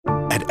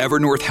At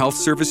Evernorth Health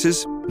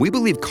Services, we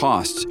believe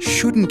costs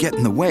shouldn't get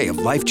in the way of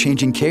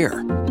life-changing care,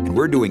 and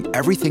we're doing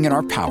everything in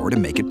our power to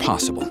make it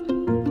possible.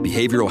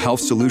 Behavioral health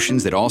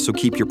solutions that also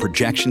keep your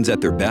projections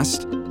at their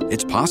best?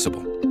 It's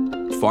possible.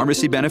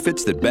 Pharmacy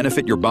benefits that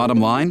benefit your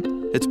bottom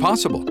line? It's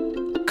possible.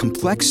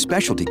 Complex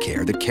specialty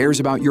care that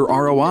cares about your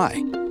ROI?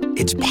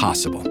 It's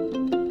possible.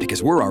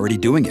 Because we're already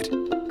doing it.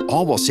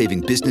 All while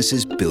saving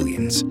businesses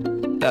billions.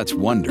 That's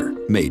Wonder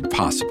made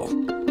possible.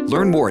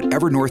 Learn more at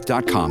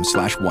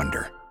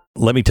evernorth.com/wonder.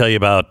 Let me tell you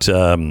about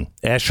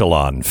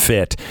Echelon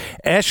Fit.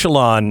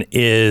 Echelon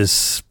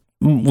is,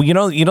 you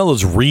know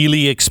those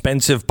really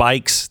expensive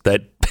bikes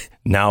that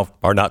now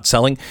are not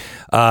selling?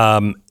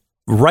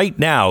 Right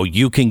now,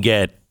 you can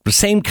get the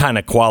same kind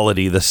of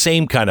quality, the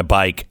same kind of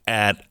bike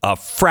at a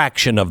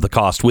fraction of the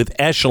cost with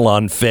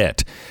Echelon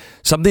Fit.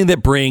 Something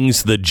that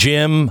brings the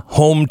gym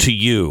home to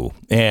you,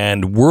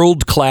 and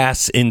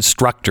world-class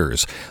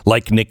instructors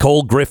like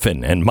Nicole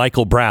Griffin and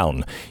Michael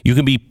Brown. You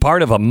can be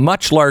part of a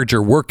much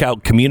larger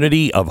workout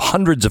community of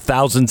hundreds of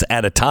thousands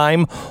at a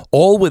time,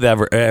 all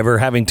without ever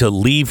having to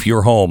leave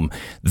your home.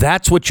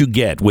 That's what you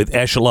get with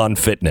Echelon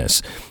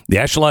Fitness. The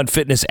Echelon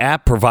Fitness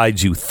app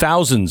provides you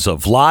thousands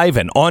of live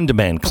and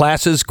on-demand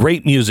classes,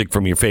 great music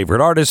from your favorite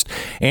artist,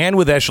 and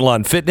with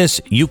Echelon Fitness,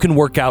 you can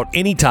work out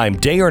anytime,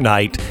 day or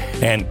night,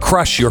 and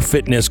crush your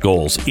fitness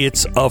goals.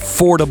 It's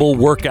affordable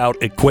workout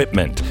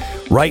equipment.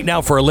 Right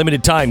now, for a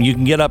limited time, you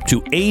can get up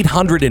to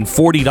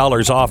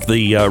 $840 off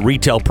the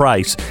retail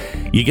price.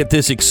 You get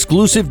this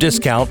exclusive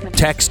discount.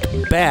 Text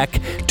Beck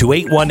to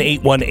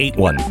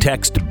 818181.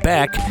 Text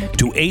Beck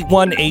to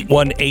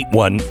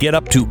 818181. Get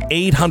up to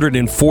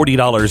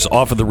 $840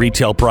 off of the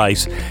retail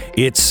price.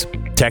 It's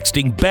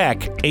texting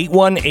Beck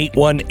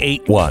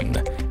 818181.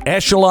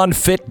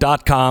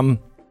 EchelonFit.com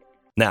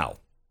now.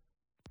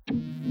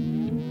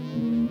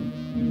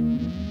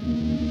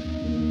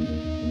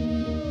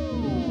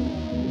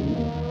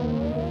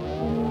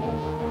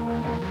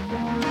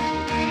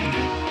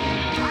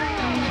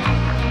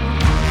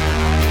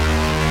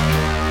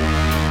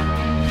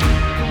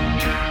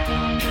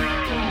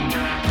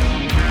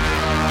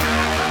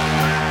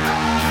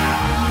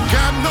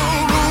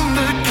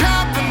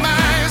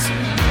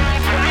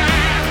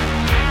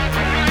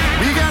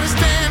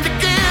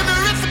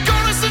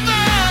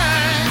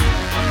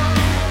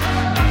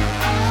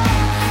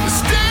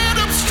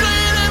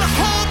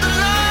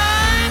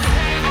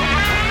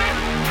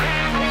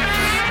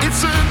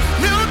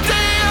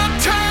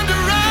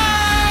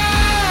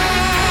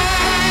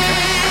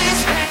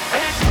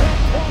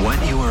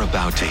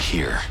 To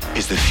hear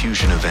is the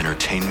fusion of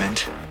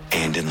entertainment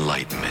and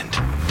enlightenment.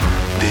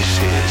 This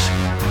is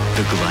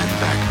the Glenn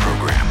Beck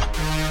Program.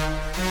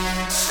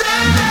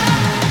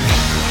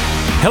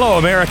 Hello,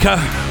 America.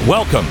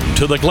 Welcome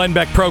to the Glenn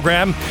Beck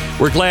Program.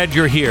 We're glad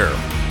you're here.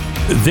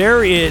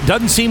 There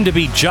doesn't seem to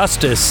be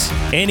justice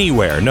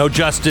anywhere. No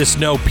justice,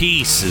 no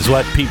peace is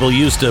what people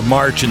used to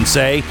march and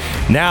say.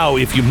 Now,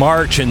 if you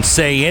march and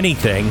say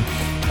anything,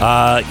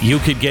 you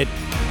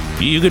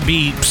could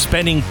be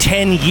spending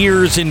 10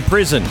 years in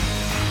prison.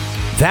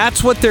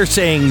 That's what they're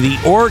saying. The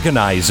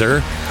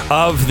organizer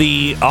of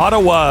the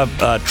Ottawa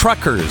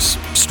truckers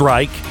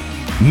strike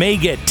may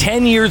get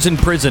 10 years in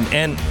prison.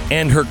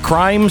 And her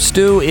crime,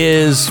 Stu,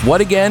 is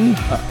what again?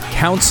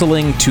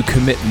 Counseling to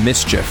commit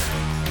mischief.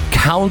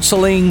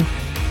 Counseling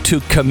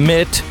to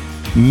commit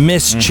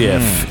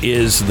mischief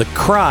is the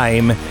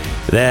crime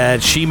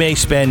that she may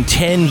spend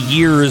 10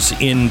 years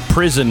in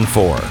prison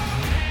for.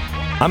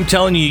 I'm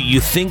telling you, you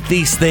think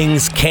these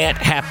things can't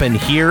happen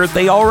here?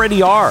 They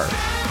already are.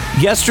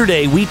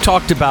 Yesterday, we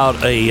talked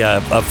about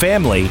a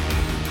family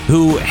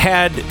who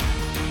had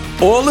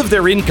all of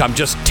their income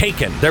just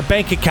taken, their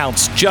bank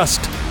accounts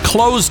just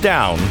closed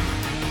down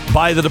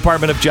by the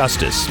Department of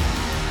Justice.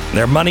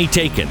 Their money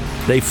taken.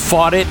 They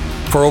fought it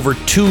for over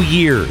 2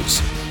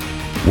 years.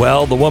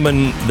 Well, the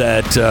woman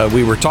that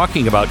we were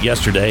talking about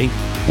yesterday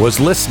was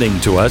listening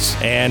to us,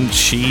 and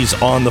she's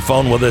on the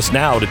phone with us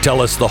now to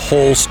tell us the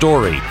whole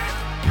story.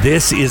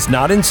 This is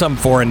not in some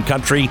foreign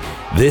country.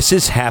 This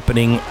is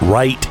happening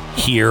right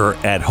here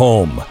at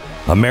home.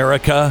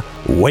 America,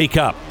 wake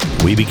up.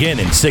 We begin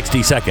in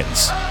 60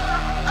 seconds.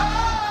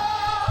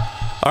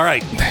 All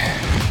right.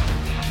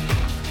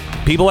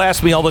 People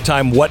ask me all the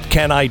time, what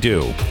can I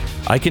do?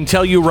 I can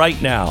tell you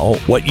right now,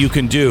 what you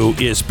can do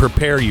is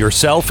prepare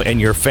yourself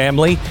and your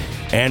family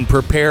and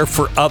prepare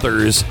for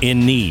others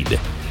in need.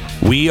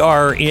 We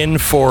are in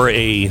for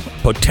a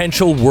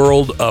potential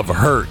world of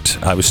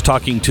hurt. I was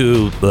talking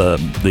to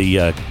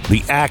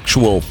the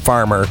actual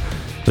farmer,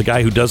 the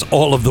guy who does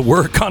all of the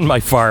work on my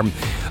farm,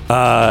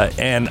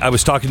 and I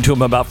was talking to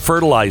him about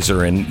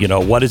fertilizer and, you know,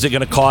 what is it going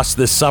to cost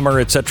this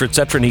summer, et cetera,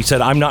 and he said,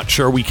 I'm not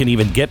sure we can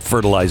even get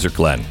fertilizer,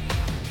 Glenn.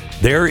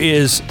 There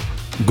is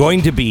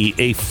going to be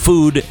a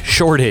food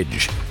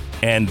shortage,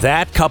 and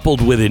that coupled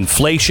with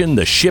inflation,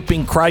 the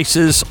shipping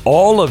crisis,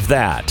 all of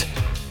that.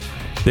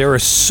 There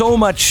is so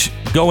much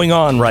going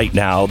on right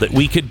now that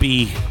we could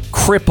be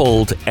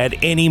crippled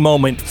at any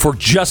moment for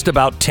just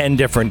about 10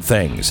 different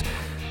things.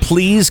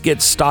 please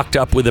get stocked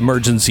up with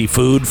emergency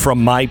food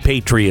from My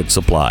Patriot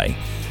Supply.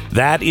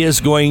 That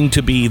is going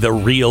to be the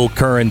real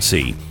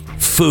currency.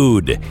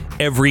 Food,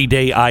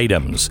 everyday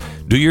items.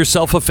 Do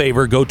yourself a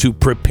favor, go to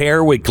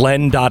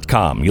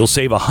preparewithglenn.com. You'll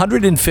save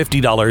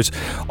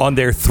 $150 on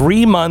their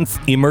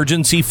 3-month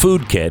emergency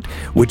food kit,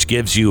 which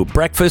gives you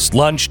breakfast,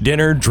 lunch,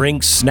 dinner,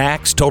 drinks,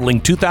 snacks,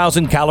 totaling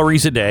 2,000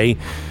 calories a day.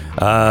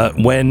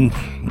 When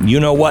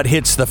you know what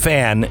hits the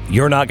fan,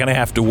 you're not going to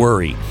have to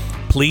worry.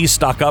 Please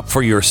stock up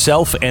for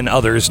yourself and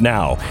others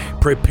now.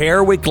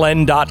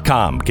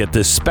 Preparewithglenn.com. Get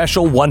this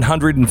special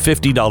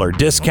 $150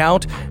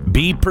 discount.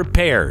 Be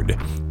prepared.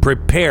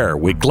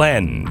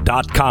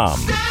 Preparewithglenn.com.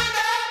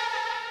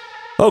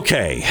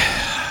 Okay.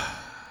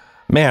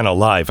 Man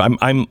alive.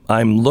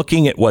 I'm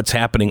looking at what's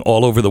happening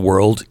all over the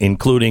world,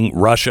 including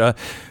Russia.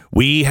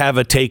 We have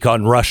a take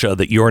on Russia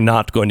that you're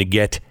not going to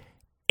get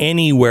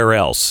anywhere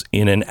else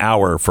in an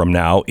hour from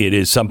now. It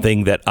is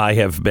something that I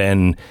have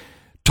been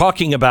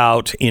talking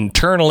about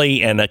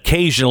internally and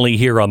occasionally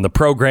here on the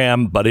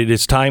program, but it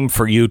is time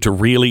for you to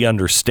really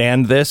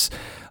understand this.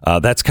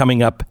 That's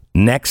coming up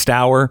next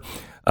hour.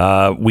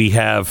 We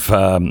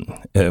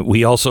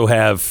also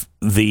have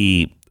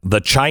the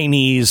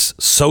Chinese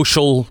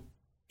social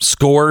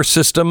score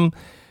system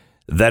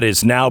that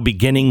is now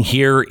beginning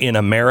here in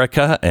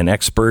America. An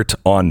expert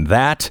on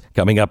that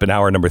coming up in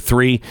hour number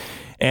 3.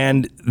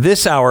 And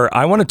this hour,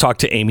 I want to talk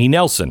to Amy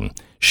Nelson.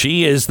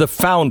 She is the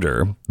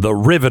founder, the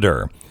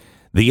Riveter.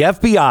 The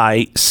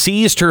FBI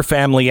seized her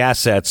family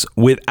assets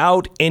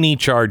without any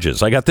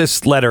charges. I got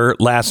this letter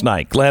last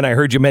night. Glenn, I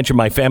heard you mention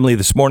my family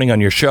this morning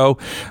on your show.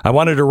 I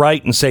wanted to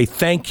write and say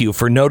thank you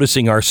for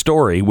noticing our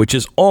story, which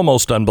is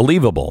almost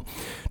unbelievable.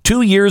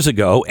 2 years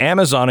ago,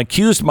 Amazon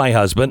accused my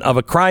husband of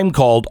a crime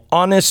called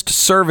honest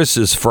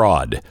services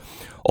fraud.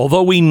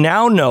 Although we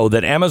now know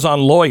that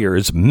Amazon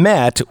lawyers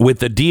met with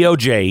the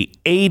DOJ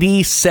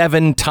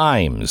 87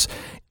 times,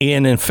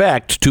 in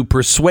effect, to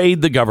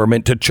persuade the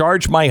government to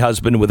charge my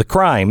husband with a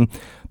crime,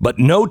 but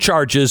no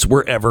charges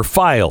were ever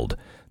filed.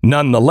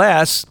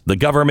 Nonetheless, the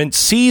government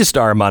seized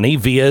our money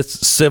via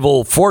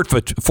civil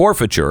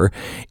forfeiture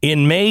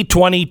in May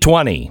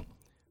 2020.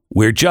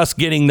 We're just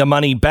getting the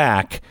money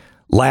back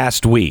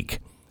last week.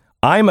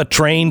 I'm a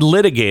trained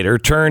litigator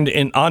turned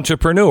an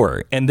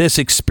entrepreneur, and this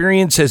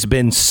experience has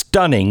been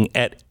stunning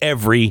at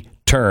every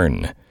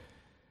turn.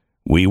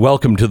 We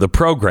welcome to the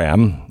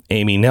program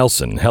Amy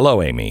Nelson.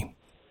 Hello, Amy.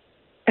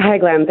 Hi,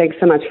 Glenn. Thanks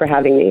so much for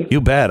having me.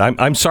 You bet.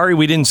 I'm sorry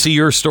we didn't see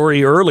your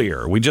story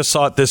earlier. We just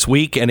saw it this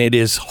week, and it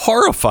is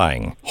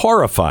horrifying.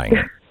 Horrifying.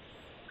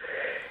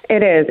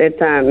 It is.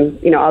 It's,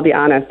 I'll be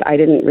honest, I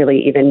didn't really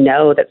even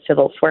know that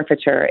civil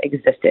forfeiture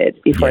existed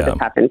before this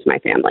happened to my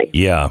family.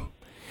 Yeah.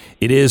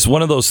 It is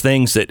one of those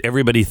things that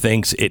everybody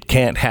thinks it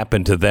can't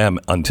happen to them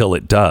until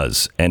it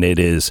does. And it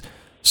is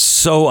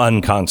so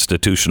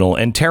unconstitutional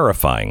and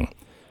terrifying.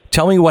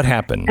 Tell me what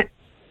happened.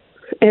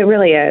 It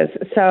really is.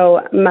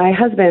 So my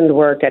husband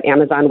worked at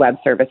Amazon Web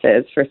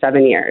Services for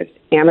 7 years.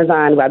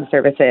 Amazon Web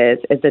Services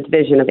is a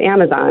division of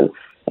Amazon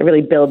that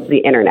really builds the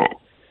internet.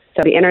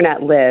 So the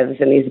internet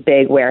lives in these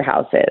big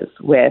warehouses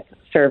with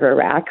server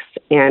racks,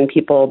 and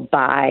people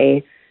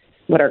buy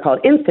what are called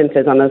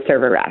instances on those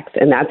server racks.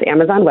 And that's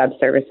Amazon Web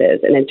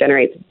Services, and it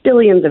generates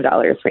billions of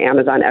dollars for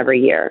Amazon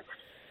every year.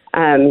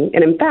 And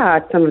in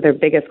fact, some of their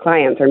biggest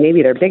clients, or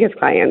maybe their biggest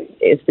client,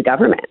 is the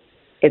government.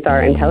 It's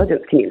our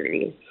intelligence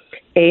community.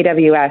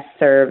 AWS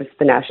serves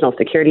the National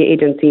Security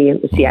Agency,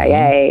 the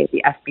CIA,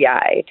 the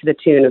FBI, to the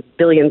tune of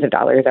billions of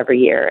dollars every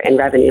year in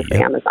revenue for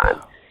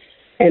Amazon.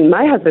 And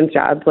my husband's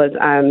job was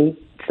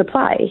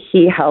supply.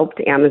 He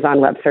helped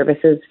Amazon Web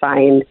Services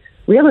find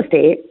real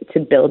estate to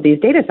build these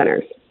data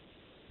centers.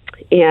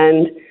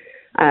 And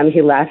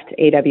he left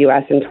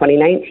AWS in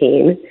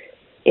 2019.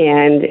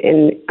 And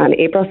on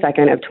April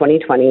 2nd of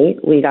 2020,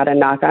 we got a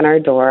knock on our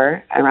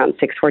door around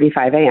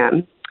 6:45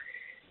 a.m.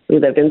 We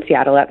lived in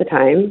Seattle at the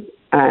time.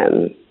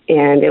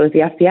 And it was the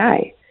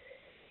FBI.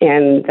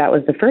 And that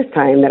was the first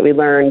time that we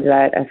learned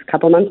that a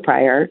couple months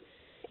prior,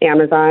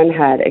 Amazon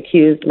had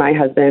accused my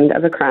husband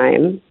of a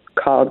crime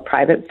called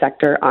private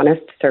sector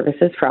honest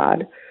services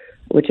fraud,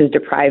 which is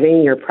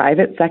depriving your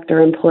private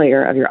sector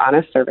employer of your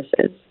honest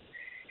services.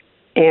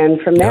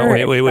 And from there...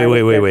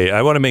 Wait.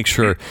 I want to make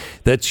sure.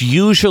 That's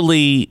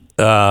usually,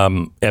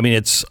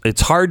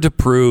 it's hard to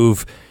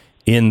prove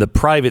in the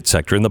private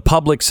sector. In the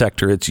public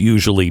sector, it's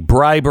usually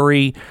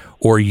bribery,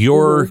 or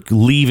you're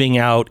leaving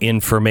out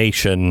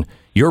information.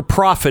 You're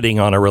profiting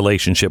on a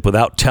relationship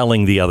without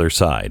telling the other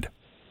side,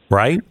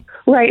 right?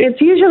 Right.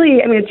 It's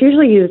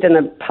usually used in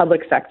the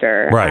public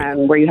sector, right,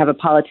 where you have a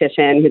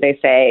politician who they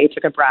say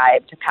took a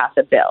bribe to pass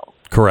a bill.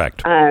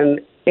 Correct. I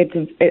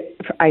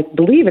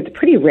believe it's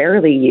pretty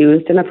rarely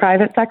used in the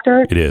private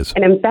sector. It is.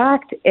 And in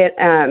fact,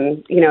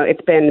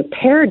 it's been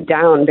pared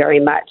down very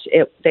much.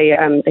 They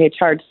had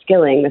charged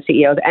Skilling, the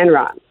CEO of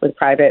Enron, with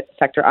private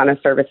sector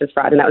honest services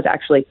fraud, and that was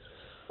actually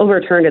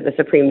overturned at the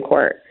Supreme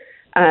Court.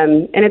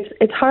 And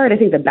it's hard. I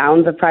think the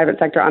bounds of private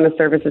sector honest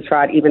services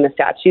fraud, even the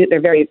statute,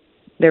 they're very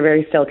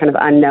still kind of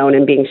unknown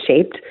and being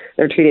shaped.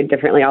 They're treated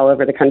differently all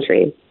over the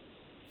country.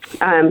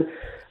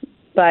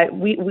 But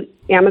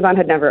Amazon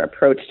had never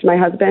approached my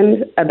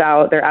husband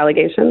about their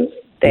allegations.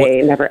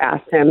 They never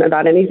asked him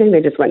about anything.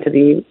 They just went to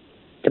the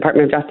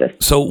Department of Justice.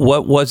 So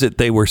what was it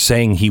they were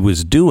saying he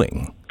was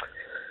doing?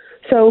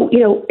 So,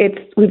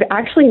 we've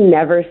actually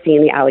never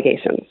seen the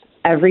allegations.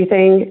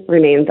 Everything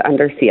remains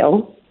under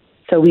seal.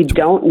 So we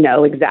don't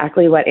know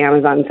exactly what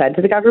Amazon said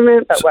to the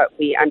government, but what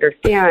we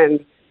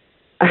understand,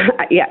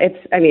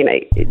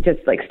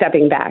 just like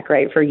stepping back,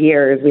 right? For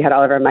years, we had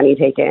all of our money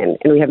taken,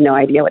 and we have no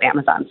idea what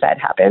Amazon said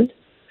happened.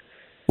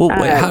 Well,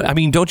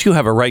 don't you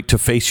have a right to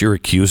face your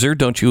accuser?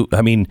 Don't you?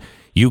 I mean,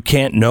 you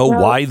can't know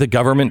why the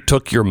government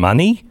took your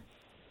money?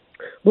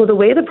 Well, the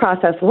way the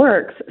process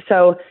works,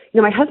 so,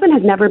 my husband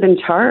has never been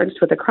charged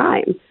with a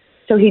crime.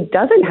 So he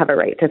doesn't have a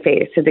right to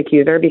face his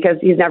accuser because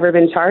he's never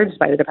been charged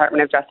by the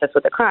Department of Justice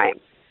with a crime.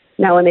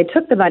 Now, when they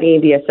took the money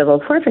via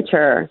civil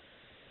forfeiture,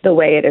 the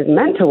way it is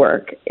meant to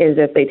work is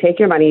if they take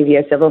your money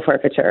via civil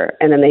forfeiture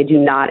and then they do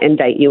not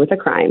indict you with a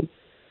crime,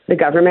 the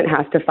government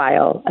has to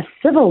file a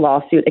civil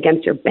lawsuit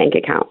against your bank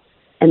account,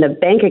 and the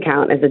bank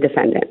account is the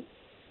defendant.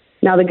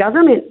 Now, the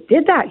government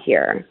did that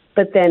here,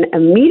 but then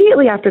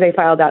immediately after they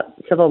filed that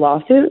civil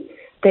lawsuit,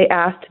 they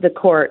asked the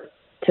court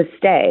to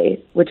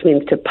stay, which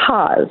means to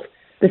pause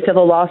the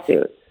civil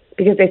lawsuit,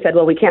 because they said,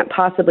 well, we can't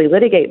possibly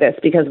litigate this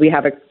because we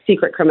have a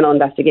secret criminal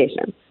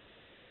investigation.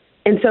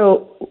 And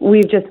so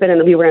we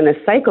were in this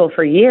cycle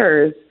for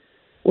years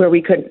where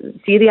we could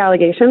see the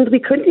allegations. We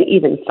couldn't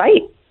even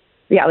cite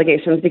the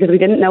allegations because we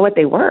didn't know what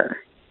they were.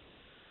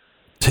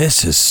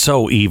 This is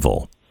so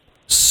evil.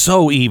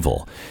 So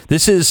evil.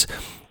 This is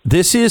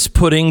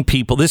putting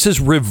people, this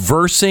is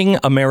reversing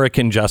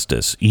American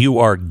justice. You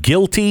are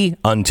guilty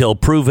until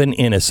proven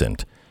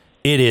innocent.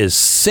 It is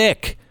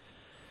sick.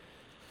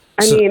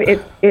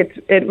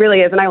 It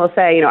really is. And I will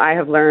say, I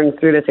have learned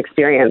through this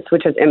experience,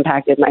 which has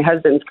impacted my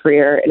husband's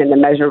career in an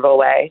immeasurable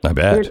way. I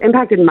bet. And it's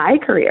impacted my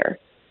career.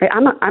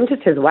 I'm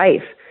just his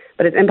wife,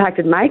 but it's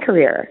impacted my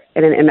career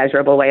in an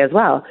immeasurable way as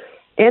well.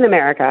 In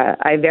America,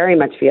 I very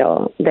much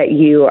feel that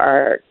you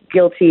are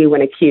guilty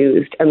when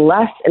accused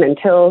unless and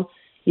until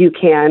you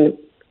can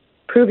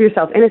prove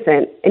yourself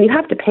innocent, and you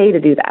have to pay to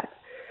do that.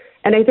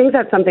 And I think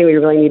that's something we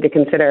really need to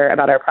consider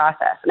about our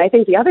process. And I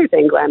think the other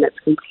thing, Glenn, that's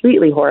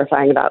completely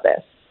horrifying about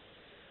this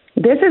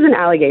is an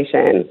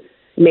allegation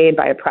made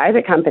by a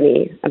private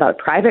company about a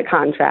private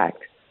contract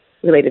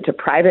related to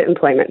private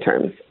employment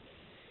terms.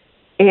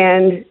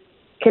 And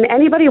can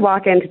anybody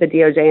walk into the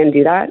DOJ and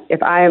do that?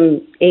 If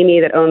I'm Amy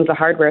that owns a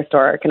hardware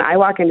store, can I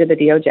walk into the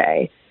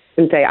DOJ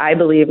and say, I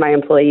believe my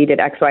employee did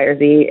X, Y, or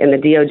Z, and the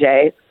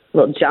DOJ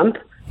will jump?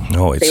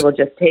 No, they will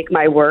just take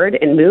my word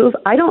and move?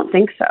 I don't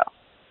think so.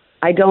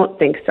 I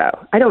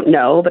don't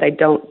know, but I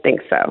don't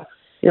think so.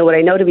 What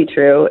I know to be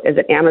true is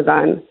that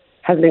Amazon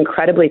has an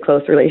incredibly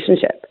close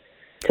relationship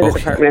to the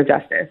Department of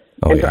Justice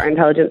and to our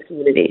intelligence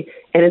community,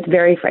 and it's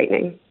very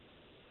frightening.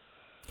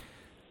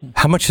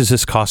 How much does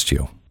this cost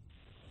you?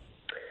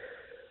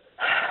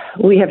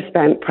 We have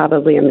spent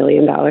probably $1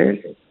 million.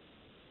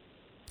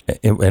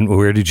 And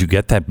where did you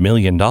get that $1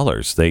 million?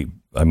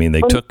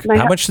 They took,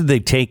 how much did they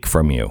take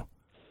from you?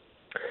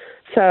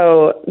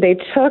 So they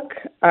took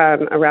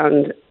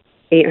around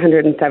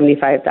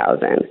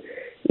 $875,000.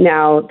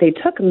 Now, they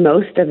took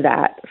most of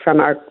that from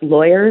our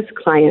lawyer's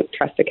client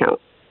trust account.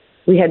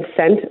 We had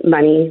sent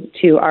money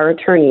to our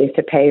attorneys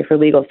to pay for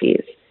legal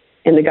fees,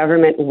 and the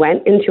government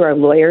went into our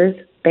lawyer's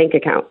bank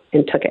account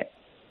and took it.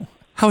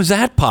 How is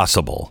that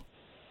possible?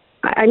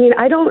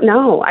 I don't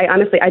know.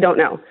 I don't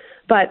know.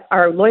 But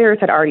our lawyers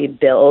had already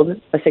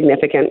billed a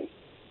significant,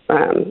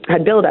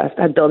 had billed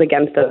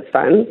against those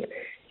funds.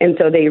 And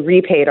so they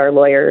repaid our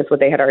lawyers what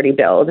they had already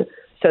billed.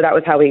 So that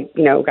was how we,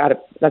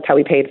 that's how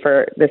we paid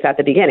for this at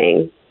the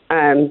beginning.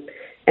 And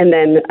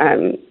then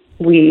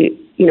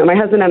my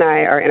husband and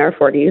I are in our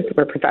 40s.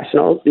 We're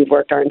professionals. We've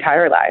worked our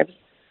entire lives.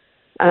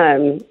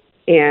 So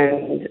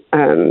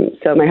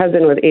my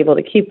husband was able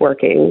to keep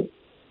working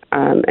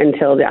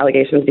until the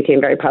allegations became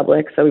very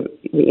public. So,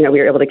 we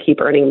were able to keep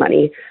earning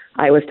money.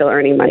 I was still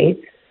earning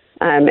money.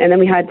 And then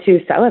we had to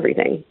sell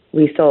everything.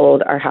 We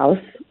sold our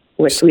house,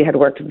 which we had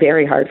worked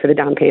very hard for the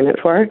down payment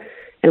for,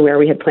 and where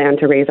we had planned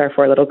to raise our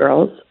 4 little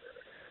girls.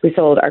 We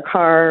sold our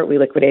car, we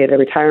liquidated a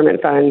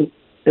retirement fund,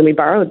 and we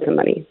borrowed some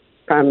money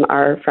from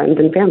our friends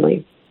and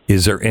family.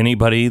 Is there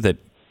anybody that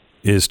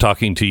is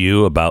talking to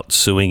you about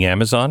suing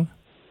Amazon?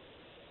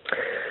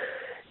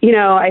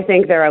 I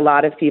think there are a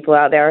lot of people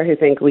out there who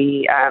think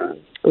we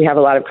have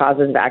a lot of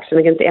causes of action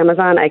against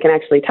Amazon. I can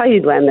actually tell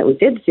you, Glenn, that we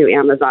did sue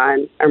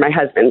Amazon, or my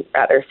husband,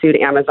 rather, sued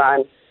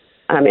Amazon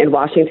in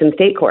Washington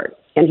State Court,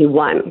 and he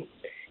won.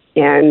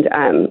 And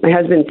my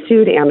husband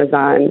sued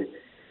Amazon.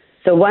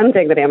 So one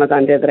thing that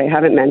Amazon did that I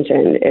haven't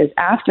mentioned is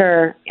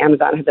after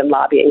Amazon had been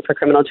lobbying for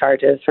criminal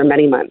charges for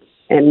many months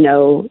and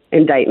no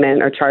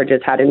indictment or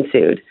charges had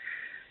ensued,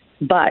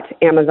 but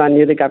Amazon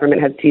knew the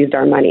government had seized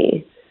our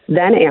money,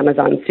 then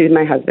Amazon sued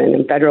my husband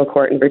in federal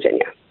court in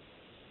Virginia.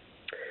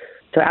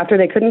 So after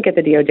they couldn't get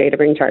the DOJ to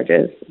bring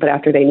charges, but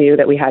after they knew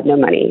that we had no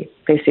money,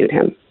 they sued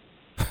him.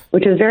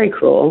 which is very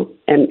cruel.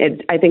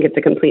 And I think it's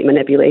a complete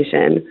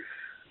manipulation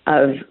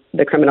of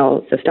the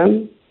criminal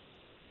system.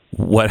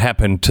 What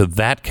happened to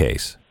that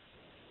case?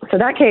 So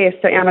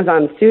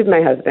Amazon sued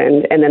my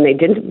husband, and then they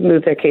didn't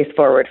move their case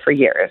forward for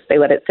years. They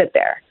let it sit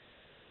there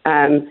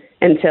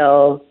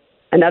until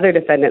another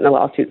defendant in the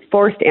lawsuit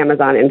forced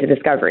Amazon into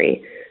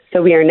discovery.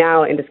 So we are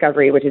now in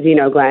discovery, which, as you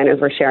know, Glenn,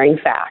 is we're sharing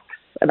facts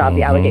about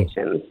the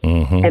allegations.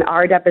 And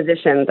our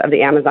depositions of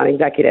the Amazon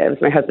executives,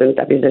 my husband's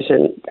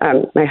depositions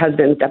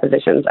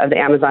of the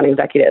Amazon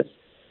executives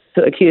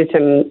who accused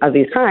him of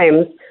these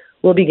crimes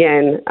will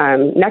begin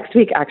next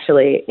week,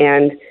 actually.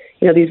 And,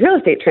 these real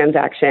estate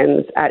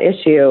transactions at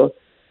issue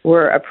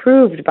were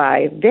approved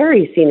by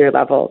very senior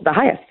level, the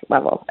highest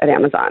level at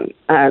Amazon.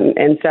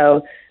 And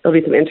so there'll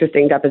be some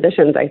interesting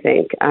depositions, I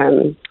think,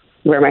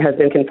 where my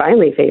husband can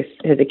finally face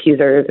his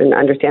accusers and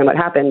understand what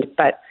happened.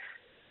 But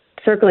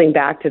circling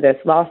back to this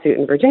lawsuit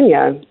in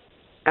Virginia,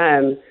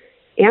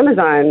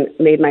 Amazon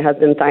made my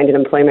husband sign an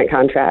employment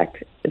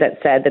contract that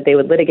said that they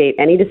would litigate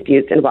any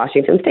disputes in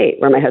Washington State,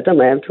 where my husband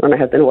lived, where my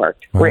husband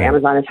worked, where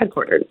Amazon is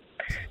headquartered.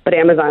 But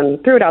Amazon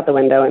threw it out the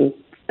window and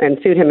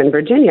sued him in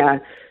Virginia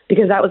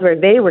because that was where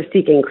they were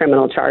seeking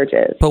criminal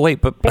charges. But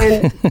wait, but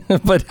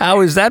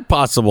how is that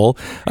possible?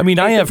 I mean,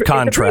 I have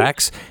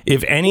contracts.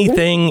 If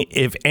anything,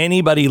 if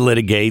anybody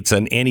litigates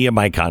on any of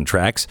my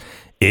contracts,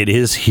 it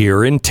is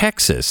here in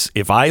Texas.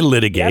 If I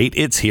litigate,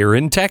 it's here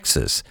in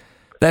Texas.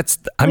 That's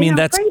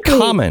frankly,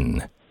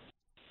 common.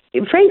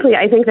 Frankly,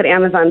 I think that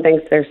Amazon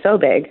thinks they're so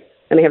big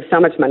and they have so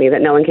much money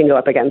that no one can go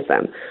up against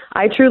them.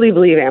 I truly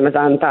believe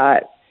Amazon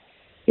thought,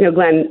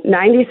 Glenn,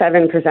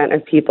 97%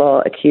 of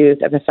people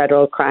accused of a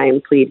federal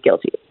crime plead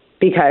guilty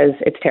because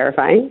it's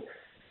terrifying,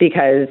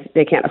 because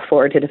they can't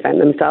afford to defend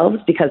themselves,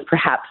 because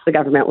perhaps the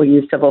government will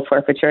use civil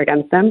forfeiture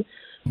against them.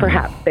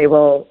 Perhaps they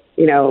will,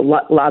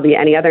 lobby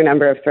any other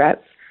number of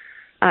threats.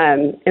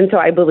 And so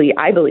I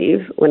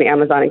believe when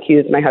Amazon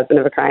accused my husband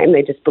of a crime,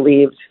 they just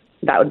believed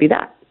that would be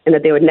that, and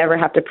that they would never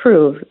have to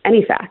prove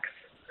any facts.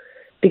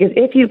 Because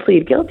if you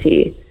plead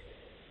guilty,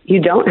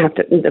 you don't have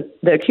to,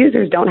 the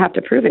accusers don't have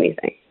to prove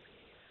anything,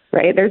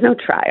 right? There's no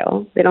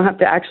trial. They don't have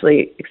to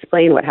actually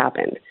explain what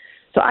happened.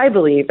 So I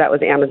believe that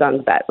was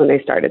Amazon's bet when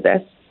they started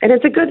this. And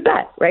it's a good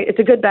bet, right? It's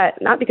a good bet,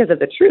 not because of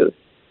the truth,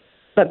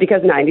 but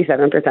because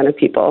 97% of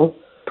people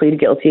plead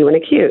guilty when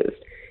accused.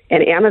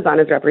 And Amazon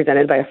is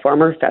represented by a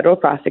former federal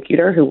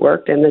prosecutor who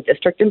worked in the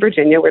district in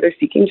Virginia where they're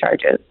seeking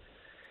charges.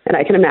 And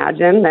I can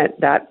imagine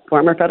that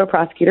former federal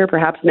prosecutor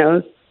perhaps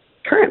knows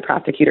current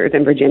prosecutors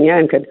in Virginia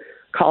and could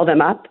call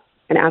them up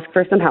and ask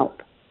for some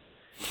help.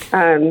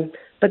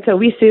 But so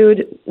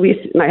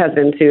my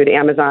husband sued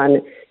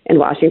Amazon in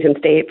Washington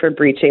State for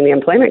breaching the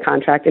employment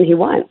contract, and he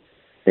won.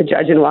 The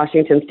judge in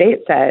Washington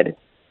State said,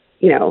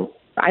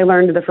 I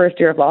learned the first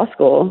year of law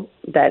school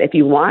that if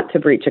you want to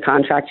breach a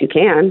contract, you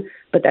can,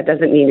 but that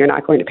doesn't mean you're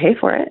not going to pay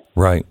for it.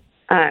 Right.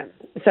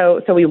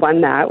 So we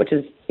won that, which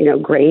is,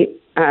 great.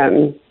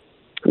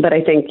 But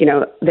I think,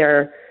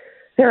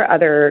 there are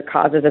other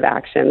causes of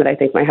action that I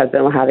think my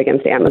husband will have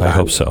against Amazon. I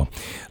hope so.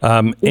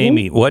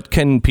 Amy, what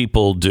can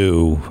people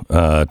do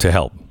to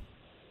help?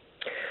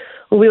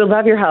 Well, we would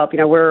love your help.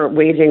 We're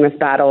waging this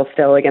battle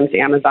still against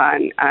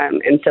Amazon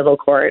in civil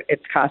court.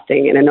 It's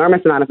costing an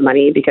enormous amount of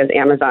money because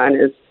Amazon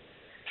is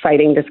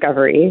fighting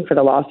discovery for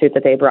the lawsuit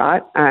that they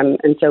brought. And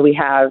so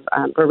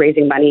we're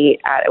raising money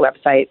at a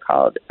website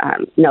called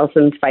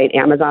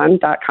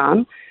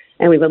nelsonsfightamazon.com.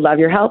 And we would love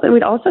your help. And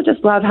we'd also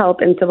just love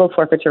help in civil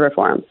forfeiture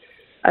reform.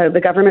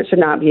 The government should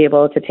not be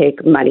able to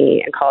take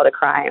money and call it a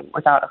crime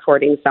without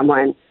affording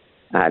someone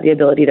the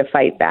ability to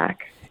fight back.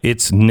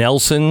 It's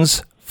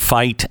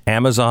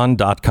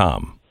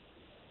nelsonsfightamazon.com.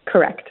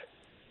 Correct.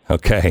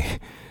 Okay.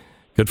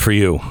 Good for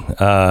you.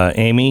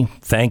 Amy,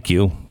 thank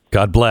you.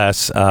 God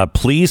bless.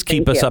 Please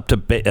keep us up to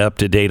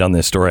date on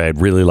this story. I'd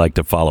really like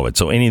to follow it.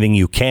 So anything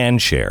you can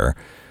share,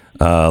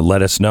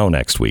 let us know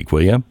next week,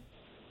 will you?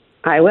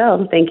 I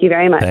will. Thank you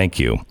very much. Thank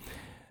you.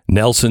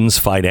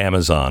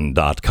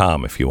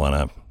 nelsonsfightamazon.com if you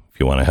want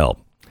to help.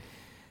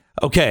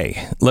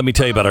 Okay, let me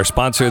tell you about our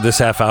sponsor this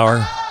half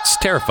hour. It's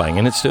terrifying,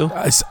 isn't it, Stu?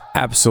 It's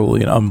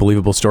absolutely an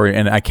unbelievable story,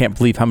 and I can't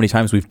believe how many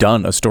times we've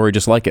done a story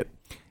just like it.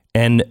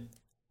 And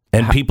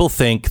people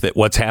think that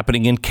what's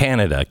happening in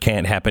Canada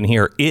can't happen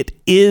here. It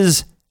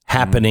is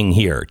happening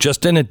here,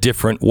 just in a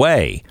different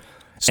way.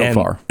 So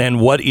far. And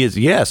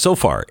so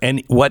far.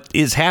 And what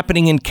is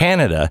happening in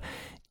Canada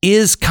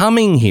is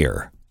coming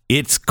here.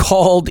 It's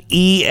called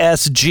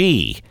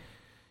ESG.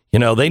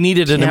 They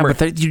needed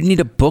but you need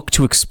a book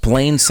to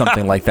explain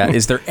something like that.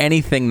 Is there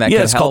anything that could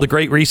help? It's called The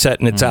Great Reset,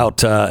 and it's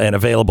out and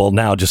available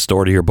now. Just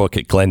order your book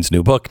at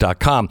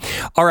glensnewbook.com.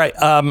 All right,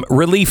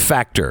 Relief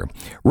Factor.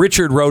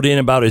 Richard wrote in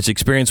about his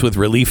experience with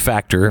Relief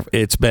Factor.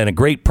 It's been a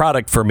great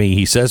product for me,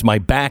 he says. My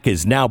back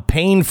is now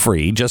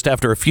pain-free just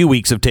after a few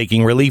weeks of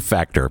taking Relief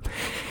Factor.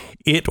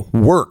 It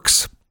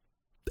works,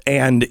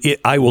 and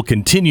I will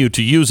continue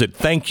to use it.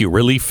 Thank you,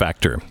 Relief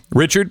Factor.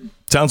 Richard,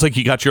 sounds like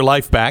you got your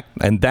life back,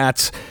 and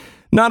that's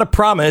not a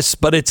promise,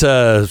 but it's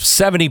a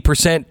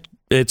 70%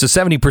 it's a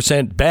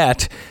 70%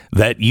 bet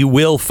that you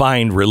will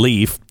find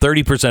relief.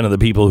 30% of the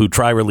people who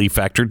try Relief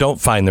Factor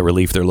don't find the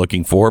relief they're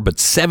looking for, but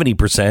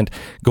 70%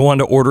 go on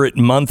to order it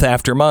month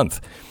after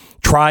month.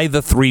 Try the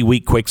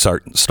 3-week quick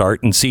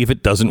start and see if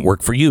it doesn't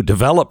work for you.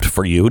 Developed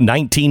for you,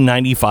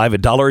 $19.95,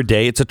 $1 a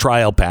day. It's a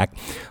trial pack.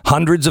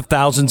 Hundreds of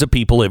thousands of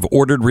people have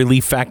ordered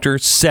Relief Factor.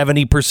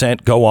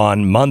 70% go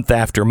on month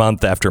after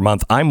month after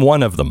month. I'm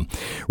one of them.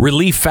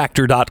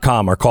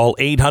 ReliefFactor.com or call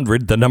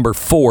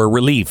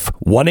 800-4-RELIEF.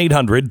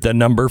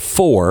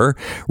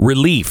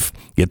 1-800-4-RELIEF.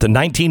 Get the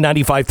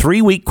 $19.95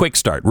 3-week quick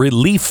start.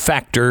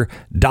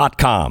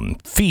 ReliefFactor.com.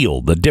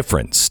 Feel the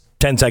difference.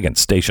 10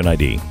 seconds. Station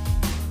ID.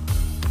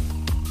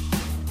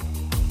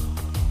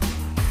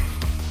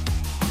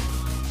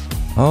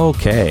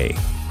 Okay.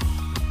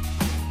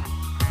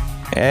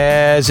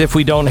 As if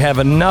we don't have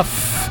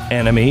enough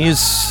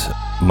enemies,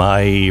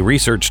 my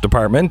research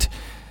department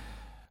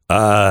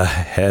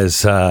has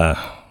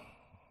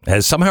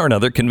somehow or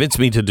another convinced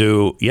me to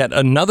do yet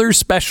another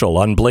special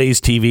on Blaze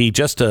TV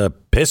just to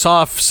piss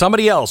off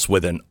somebody else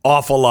with an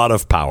awful lot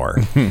of power.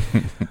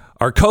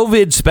 Our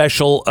COVID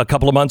special a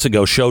couple of months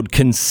ago showed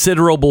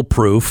considerable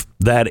proof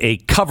that a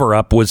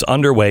cover-up was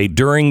underway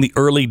during the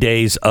early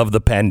days of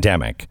the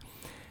pandemic.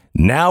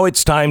 Now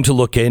it's time to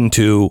look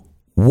into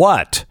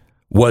what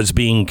was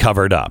being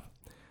covered up.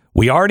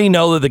 We already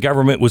know that the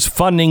government was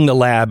funding the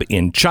lab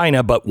in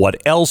China, but what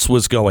else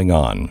was going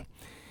on?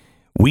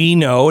 We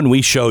know, and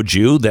we showed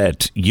you,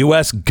 that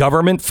U.S.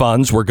 government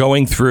funds were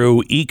going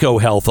through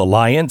EcoHealth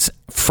Alliance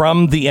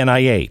from the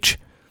NIH.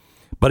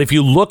 But if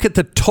you look at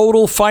the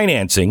total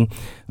financing,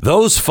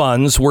 those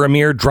funds were a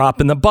mere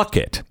drop in the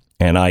bucket.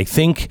 And I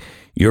think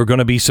you're going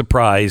to be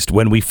surprised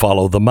when we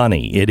follow the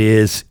money. It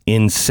is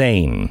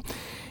insane.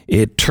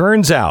 It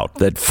turns out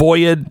that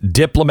FOIA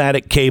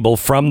diplomatic cable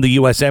from the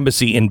U.S.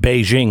 Embassy in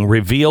Beijing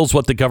reveals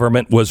what the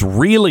government was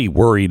really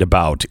worried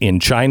about in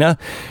China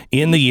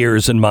in the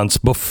years and months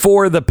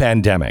before the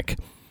pandemic.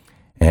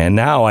 And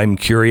now I'm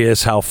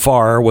curious, how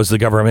far was the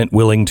government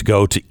willing to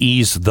go to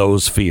ease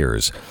those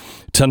fears?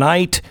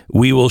 Tonight,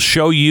 we will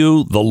show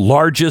you the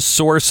largest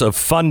source of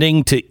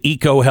funding to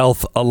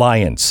EcoHealth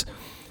Alliance,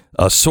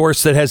 a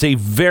source that has a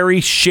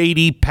very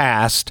shady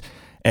past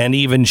and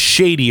even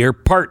shadier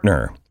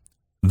partner.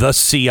 The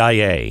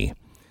CIA.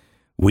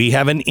 We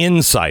have an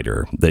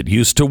insider that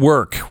used to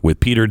work with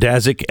Peter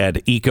Daszak at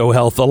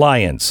EcoHealth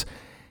Alliance.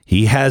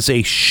 He has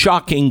a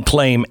shocking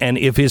claim, and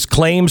if his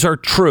claims are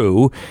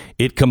true,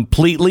 it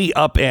completely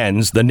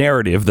upends the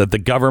narrative that the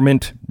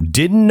government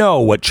didn't know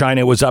what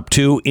China was up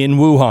to in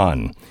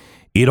Wuhan.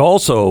 It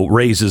also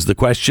raises the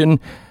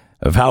question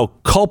of how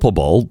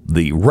culpable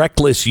the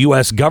reckless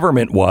U.S.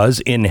 government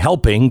was in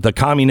helping the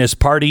Communist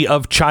Party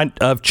of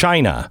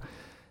China.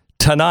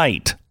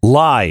 Tonight,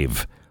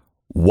 live,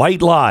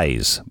 White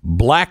Lies,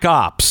 Black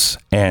Ops,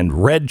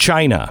 and Red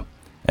China.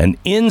 An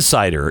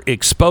insider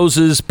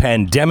exposes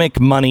pandemic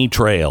money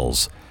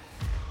trails.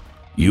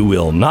 You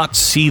will not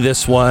see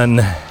this one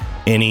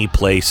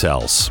anyplace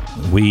else.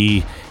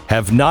 We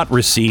have not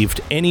received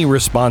any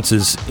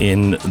responses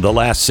in the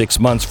last 6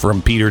 months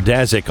from Peter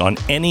Daszak on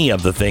any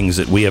of the things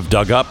that we have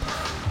dug up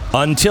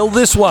until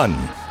this one.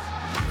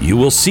 You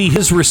will see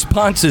his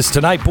responses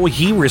tonight. Boy,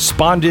 he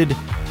responded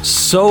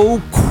so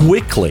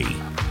quickly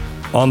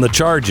on the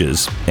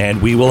charges, and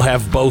we will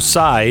have both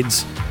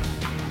sides.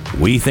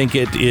 We think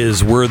it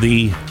is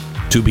worthy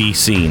to be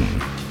seen.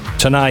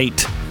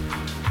 Tonight,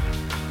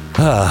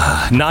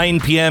 9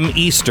 p.m.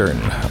 Eastern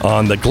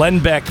on the Glenn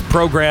Beck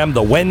program,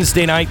 the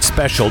Wednesday night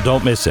special.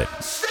 Don't miss it.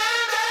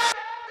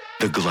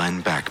 The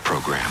Glenn Beck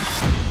Program.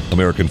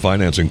 American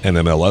Financing,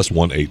 NMLS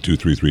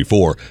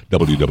 182334,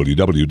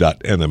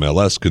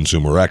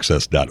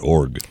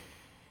 www.nmlsconsumeraccess.org.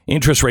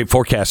 Interest rate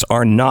forecasts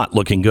are not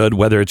looking good,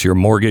 whether it's your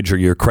mortgage or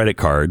your credit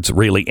cards,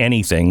 really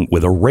anything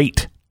with a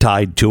rate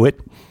tied to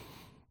it.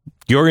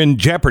 You're in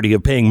jeopardy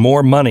of paying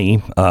more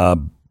money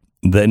than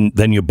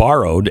you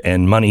borrowed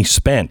and money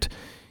spent.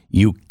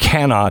 You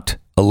cannot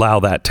allow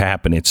that to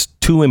happen. It's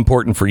too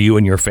important for you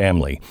and your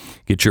family.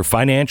 Get your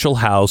financial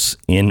house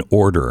in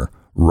order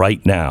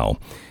right now.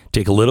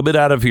 Take a little bit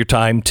out of your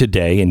time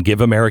today and give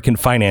American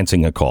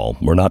Financing a call.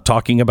 We're not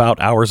talking about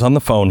hours on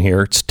the phone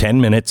here. It's 10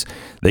 minutes.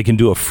 They can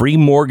do a free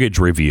mortgage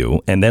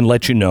review and then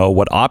let you know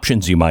what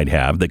options you might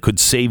have that could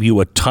save you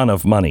a ton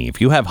of money. If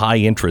you have high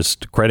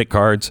interest credit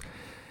cards,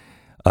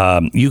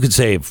 you could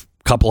save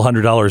a couple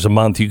 $100 a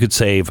month. You could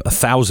save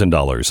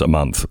 $1,000 a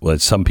month,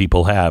 as some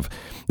people have.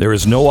 There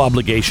is no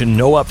obligation,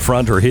 no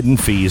upfront or hidden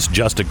fees,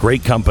 just a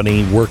great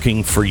company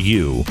working for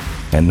you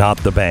and not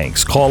the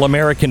banks. Call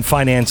American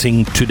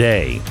Financing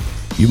today.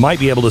 You might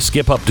be able to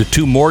skip up to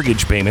 2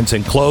 mortgage payments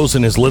and close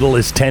in as little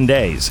as 10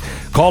 days.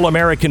 Call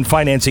American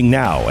Financing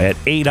now at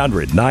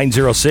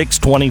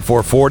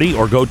 800-906-2440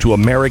 or go to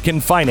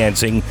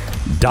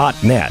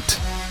AmericanFinancing.net.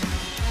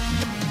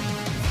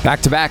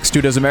 Back to back,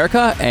 Stu Does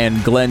America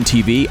and Glenn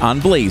TV on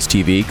Blaze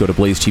TV. Go to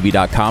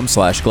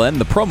blazetv.com/Glenn.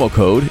 The promo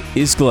code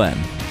is Glenn.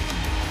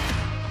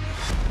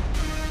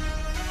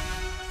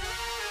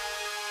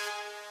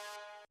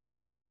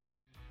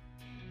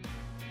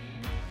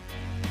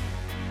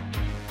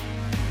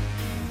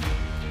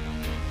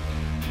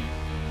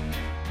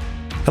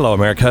 Hello,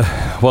 America.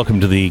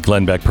 Welcome to the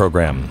Glenn Beck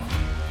program.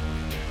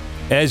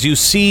 As you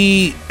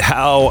see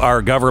how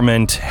our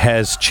government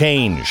has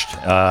changed,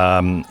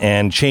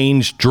 and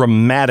changed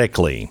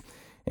dramatically,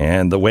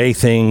 and the way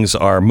things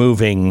are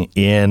moving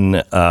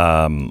in,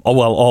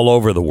 all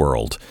over the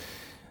world,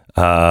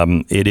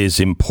 it is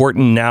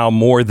important now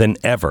more than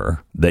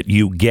ever that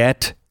you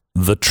get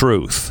the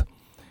truth.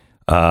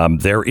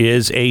 There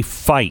is a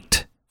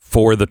fight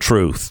for the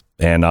truth,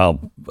 and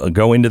I'll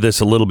go into this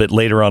a little bit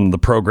later on in the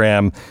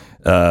program.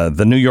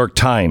 The New York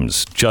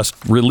Times just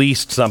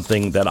released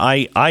something that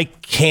I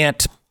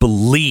can't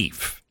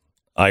believe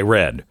I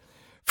read.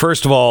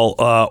 First of all,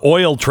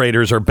 oil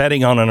traders are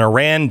betting on an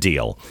Iran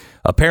deal.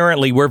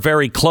 Apparently, we're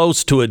very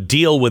close to a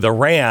deal with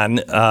Iran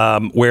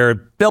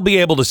where they'll be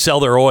able to sell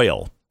their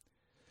oil.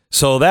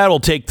 So that'll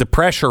take the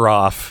pressure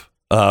off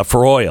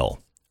for oil.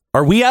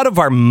 Are we out of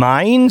our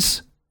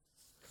minds?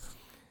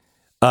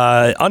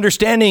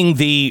 Understanding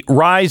the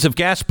rise of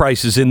gas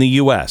prices in the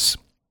U.S.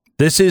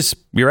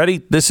 You ready?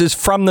 This is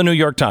from the New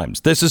York Times.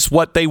 This is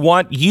what they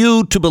want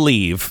you to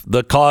believe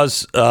the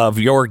cause of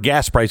your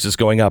gas prices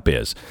going up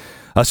is.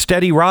 A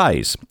steady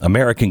rise.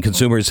 American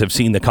consumers have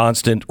seen the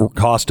constant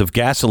cost of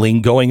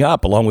gasoline going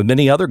up, along with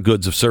many other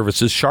goods and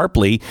services,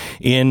 sharply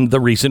in the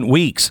recent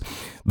weeks.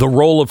 The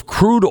role of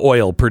crude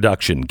oil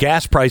production.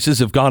 Gas prices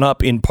have gone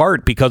up in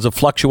part because of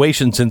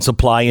fluctuations in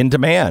supply and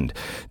demand.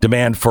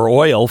 Demand for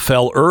oil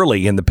fell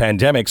early in the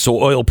pandemic,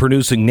 so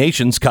oil-producing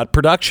nations cut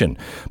production.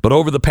 But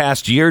over the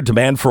past year,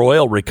 demand for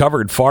oil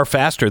recovered far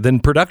faster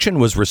than production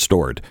was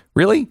restored.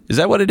 Really? Is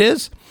that what it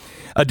is?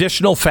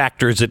 Additional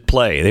factors at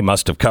play. They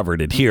must have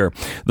covered it here.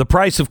 The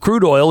price of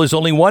crude oil is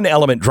only one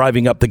element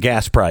driving up the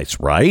gas price,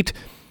 right?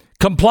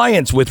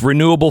 Compliance with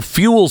renewable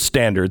fuel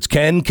standards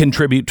can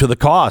contribute to the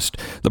cost.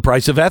 The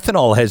price of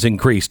ethanol has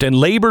increased, and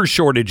labor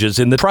shortages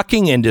in the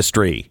trucking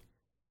industry.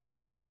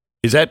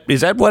 Is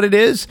that what it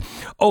is?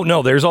 Oh,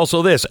 no, there's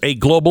also this, a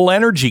global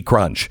energy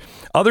crunch.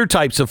 Other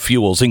types of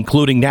fuels,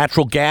 including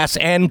natural gas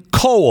and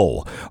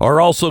coal, are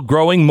also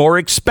growing more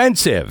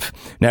expensive.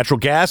 Natural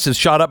gas has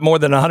shot up more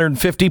than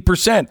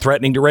 150%,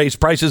 threatening to raise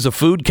prices of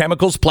food,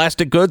 chemicals,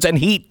 plastic goods, and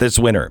heat this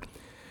winter.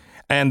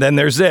 And then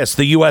there's this,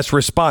 the U.S.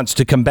 response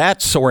to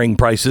combat soaring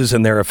prices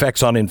and their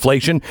effects on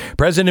inflation.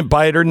 President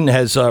Biden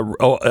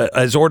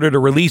has ordered a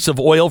release of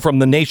oil from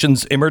the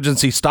nation's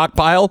emergency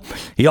stockpile.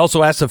 He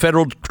also asked the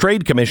Federal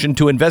Trade Commission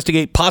to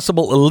investigate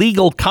possible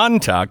illegal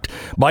conduct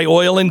by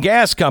oil and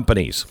gas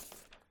companies.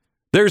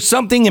 There's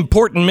something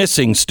important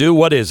missing, Stu.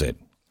 What is it?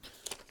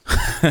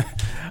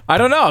 I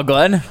don't know,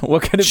 Glenn.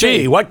 What could it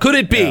be? What could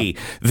it be?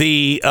 Yeah.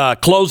 The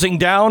closing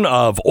down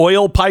of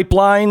oil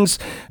pipelines,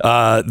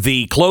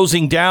 the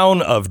closing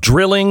down of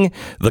drilling,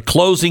 the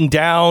closing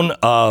down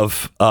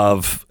of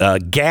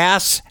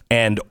gas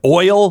and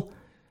oil.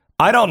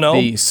 I don't know.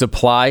 The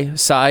supply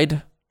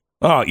side.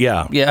 Oh,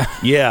 yeah. Yeah.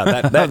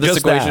 Yeah, that this just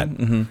equation.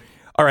 That. Mm-hmm.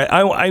 All right,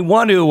 I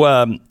want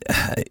to,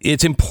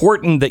 it's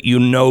important that you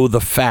know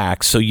the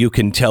facts so you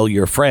can tell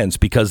your friends,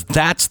 because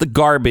that's the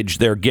garbage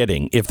they're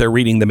getting if they're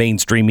reading the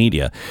mainstream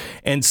media.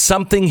 And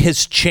something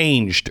has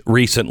changed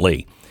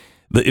recently.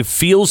 It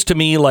feels to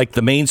me like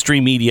the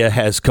mainstream media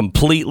has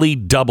completely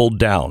doubled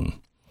down.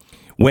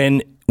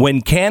 When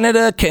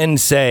Canada can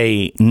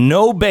say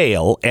no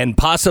bail and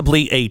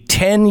possibly a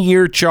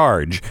 10-year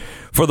charge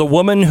for the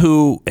woman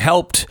who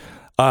helped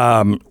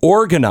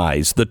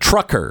organize the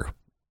trucker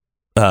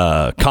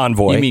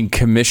convoy. You mean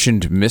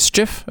commissioned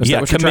mischief? Is that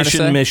what you're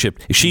commissioned mischief.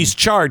 She's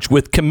charged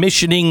with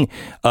commissioning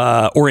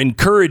or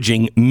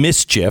encouraging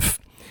mischief.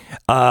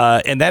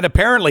 And that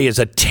apparently is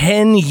a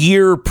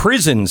 10-year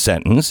prison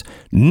sentence.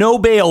 No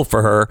bail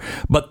for her.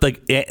 But the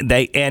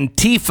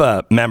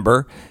Antifa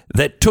member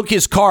that took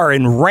his car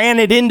and ran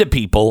it into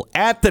people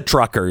at the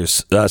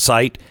truckers'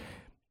 site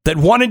that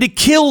wanted to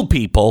kill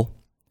people,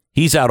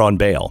 he's out on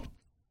bail.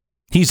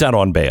 He's out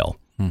on bail.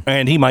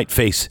 And he might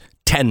face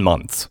 10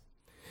 months.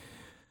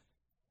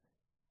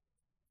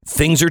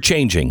 Things are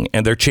changing,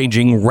 and they're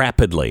changing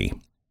rapidly.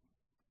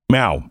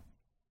 Now,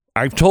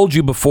 I've told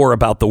you before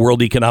about the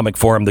World Economic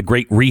Forum, the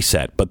Great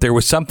Reset, but there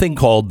was something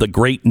called the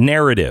Great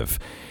Narrative.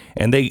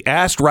 And they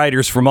asked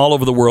writers from all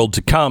over the world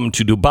to come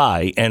to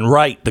Dubai and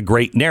write the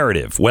Great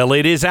Narrative. Well,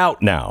 it is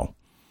out now.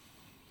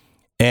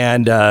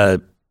 And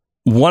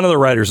one of the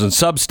writers on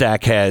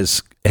Substack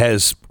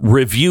has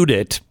reviewed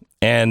it.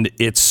 And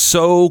it's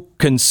so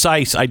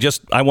concise. I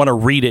want to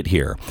read it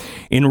here.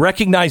 In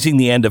recognizing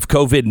the end of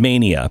COVID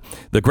mania,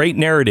 the Great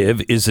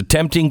Narrative is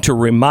attempting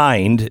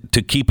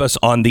to keep us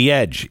on the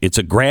edge. It's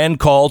a grand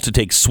call to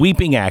take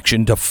sweeping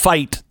action to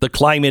fight the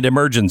climate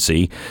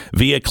emergency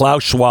via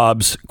Klaus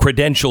Schwab's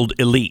credentialed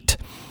elite.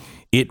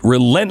 It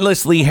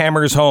relentlessly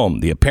hammers home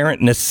the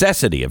apparent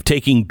necessity of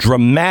taking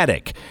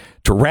dramatic,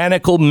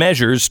 tyrannical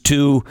measures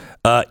to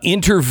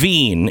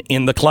intervene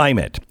in the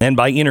climate. And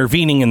by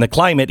intervening in the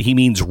climate, he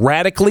means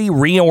radically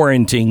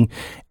reorienting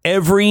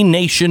every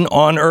nation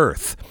on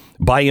Earth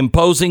by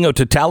imposing a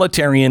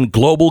totalitarian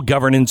global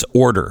governance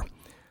order.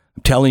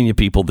 I'm telling you,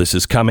 people, this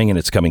is coming, and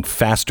it's coming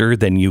faster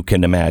than you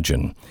can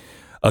imagine.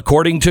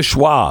 According to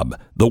Schwab,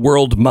 the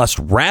world must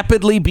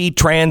rapidly be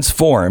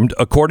transformed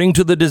according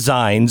to the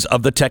designs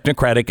of the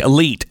technocratic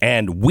elite,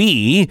 and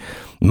we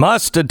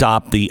must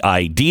adopt the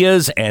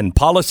ideas and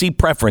policy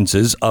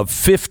preferences of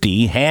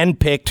 50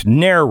 hand-picked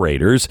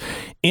narrators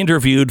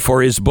interviewed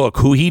for his book,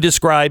 who he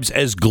describes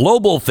as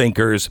global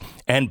thinkers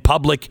and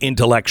public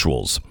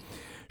intellectuals.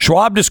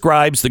 Schwab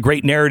describes the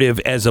great narrative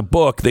as a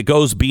book that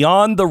goes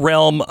beyond the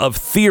realm of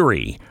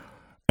theory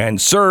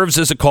and serves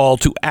as a call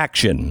to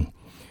action.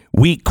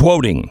 We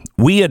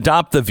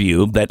adopt the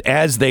view that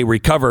as they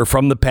recover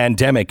from the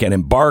pandemic and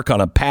embark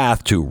on a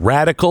path to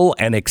radical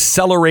and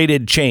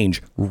accelerated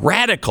change,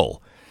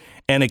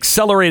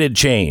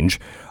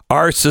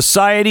 our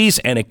societies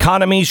and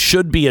economies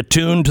should be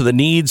attuned to the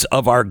needs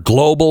of our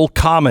global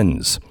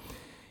commons.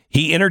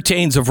 He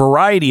entertains a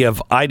variety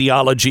of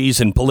ideologies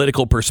and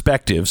political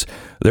perspectives.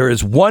 There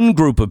is one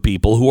group of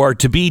people who are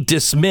to be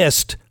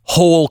dismissed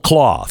whole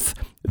cloth.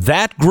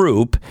 That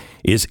group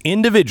is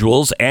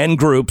individuals and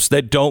groups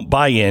that don't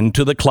buy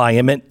into the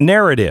climate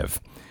narrative.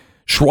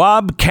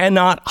 Schwab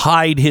cannot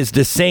hide his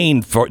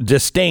disdain for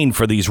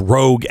these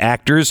rogue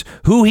actors,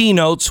 who he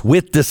notes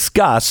with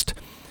disgust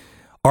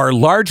are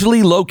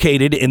largely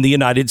located in the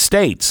United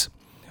States.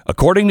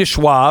 According to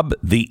Schwab,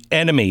 the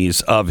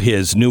enemies of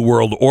his New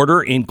World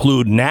Order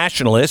include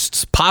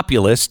nationalists,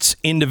 populists,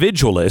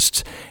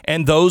 individualists,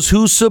 and those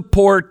who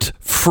support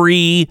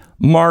free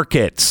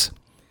markets.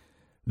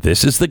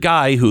 This is the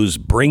guy who's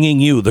bringing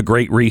you the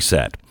Great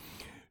Reset.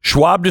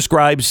 Schwab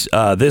describes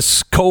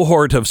this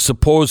cohort of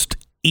supposed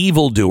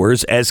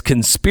evildoers as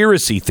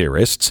conspiracy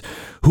theorists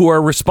who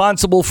are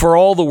responsible for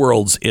all the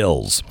world's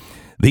ills.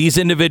 These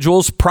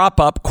individuals prop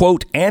up,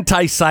 quote,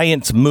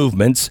 anti-science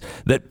movements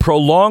that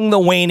prolong the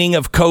waning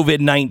of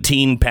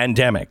COVID-19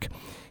 pandemic.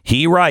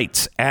 He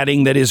writes,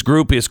 adding that his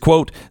group is,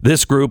 quote,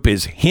 this group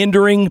is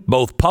hindering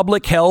both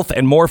public health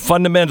and, more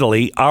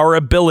fundamentally, our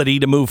ability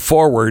to move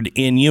forward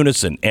in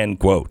unison, end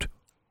quote.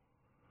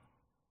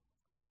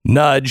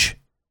 Nudge,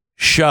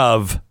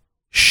 shove,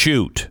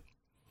 shoot.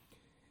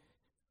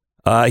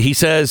 He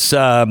says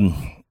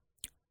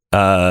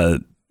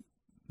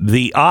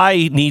the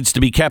eye needs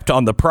to be kept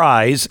on the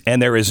prize,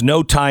 and there is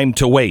no time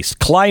to waste.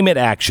 Climate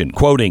action,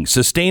 quoting,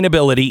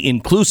 sustainability,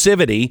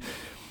 inclusivity,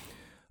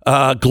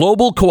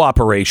 global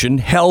cooperation,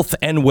 health,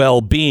 and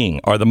well-being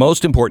are the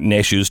most important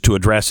issues to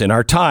address in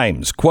our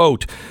times.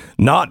 Quote,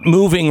 not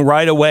moving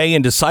right away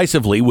and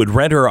decisively would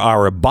render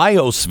our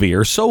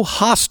biosphere so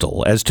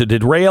hostile as to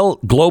derail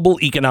global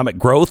economic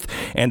growth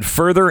and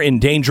further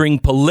endangering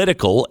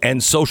political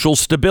and social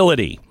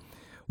stability.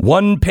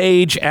 One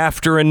page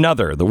after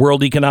another, the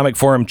World Economic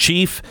Forum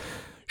chief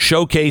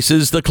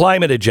showcases the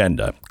climate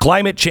agenda.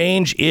 Climate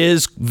change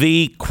is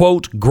the,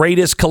 quote,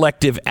 greatest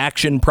collective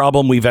action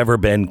problem we've ever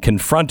been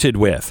confronted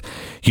with.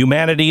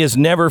 Humanity has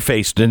never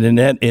faced an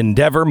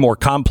endeavor more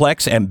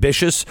complex,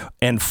 ambitious,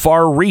 and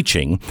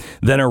far-reaching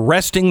than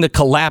arresting the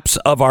collapse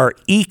of our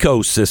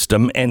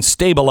ecosystem and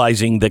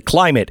stabilizing the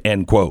climate,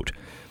 end quote.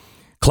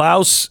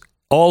 Klaus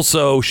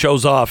also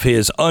shows off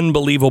his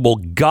unbelievable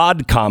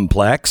God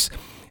complex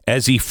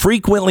as he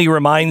frequently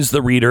reminds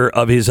the reader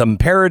of his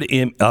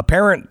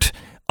apparent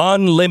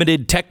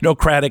unlimited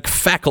technocratic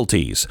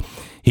faculties.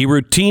 He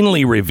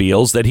routinely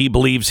reveals that he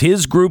believes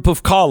his group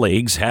of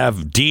colleagues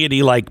have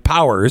deity-like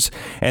powers,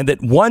 and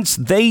that once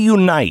they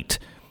unite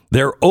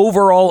their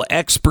overall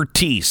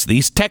expertise,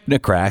 these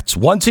technocrats,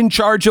 once in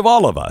charge of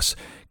all of us,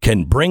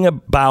 can bring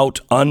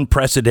about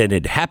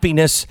unprecedented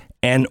happiness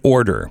and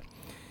order.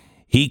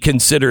 He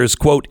considers,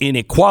 quote,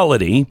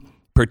 inequality,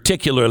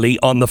 particularly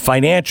on the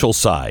financial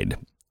side.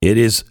 It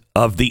is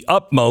of the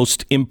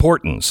utmost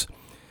importance.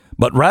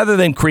 But rather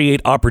than create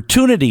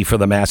opportunity for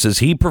the masses,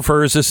 he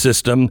prefers a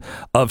system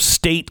of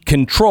state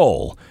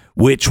control,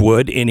 which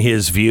would, in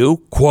his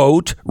view,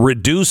 quote,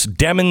 reduce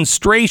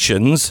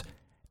demonstrations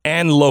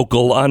and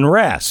local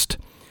unrest.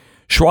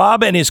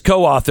 Schwab and his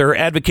co-author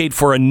advocate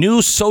for a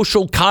new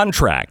social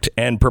contract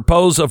and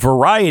propose a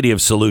variety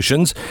of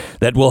solutions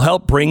that will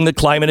help bring the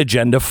climate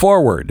agenda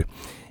forward.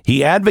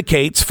 He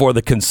advocates for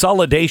the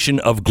consolidation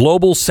of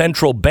global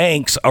central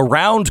banks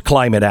around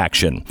climate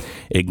action,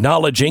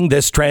 acknowledging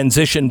this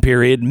transition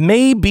period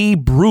may be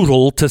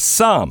brutal to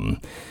some.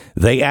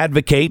 They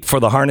advocate for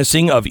the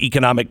harnessing of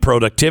economic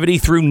productivity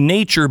through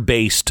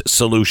nature-based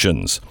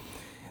solutions.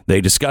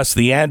 They discuss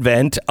the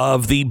advent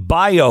of the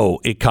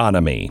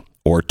bioeconomy,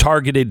 or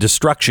targeted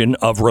destruction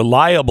of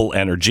reliable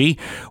energy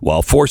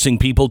while forcing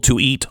people to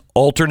eat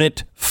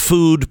alternate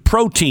food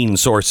protein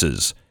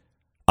sources,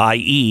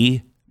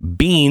 i.e.,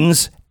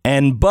 beans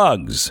and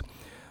bugs.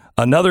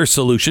 Another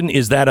solution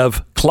is that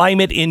of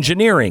climate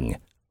engineering.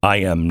 I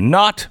am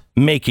not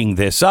making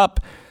this up,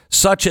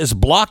 such as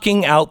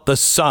blocking out the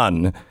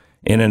sun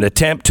in an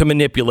attempt to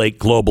manipulate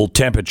global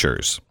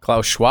temperatures.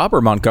 Klaus Schwab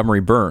or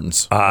Montgomery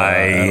Burns?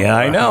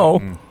 I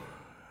know.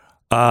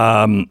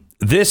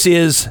 This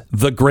is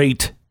the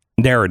great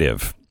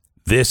narrative.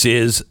 This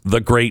is the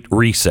Great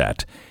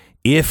Reset.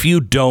 If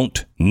you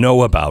don't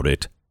know about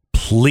it,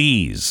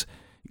 please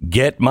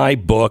get my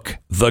book,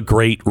 The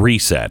Great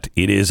Reset.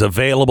 It is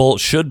available,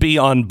 should be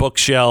on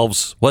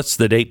bookshelves. What's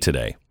the date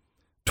today?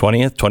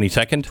 20th,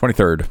 22nd?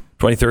 23rd.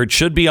 23rd.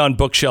 Should be on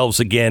bookshelves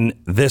again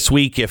this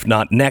week, if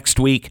not next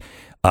week.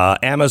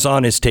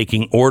 Amazon is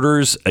taking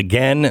orders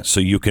again, so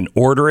you can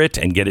order it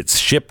and get it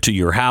shipped to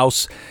your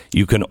house.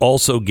 You can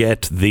also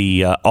get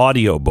the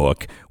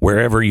audiobook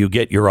wherever you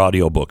get your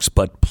audiobooks.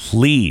 But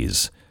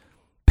please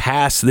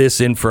pass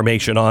this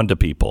information on to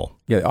people.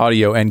 Yeah,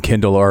 audio and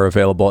Kindle are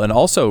available. And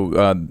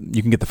also,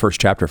 you can get the first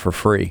chapter for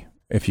free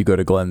if you go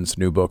to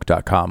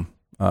glensnewbook.com.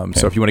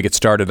 So if you want to get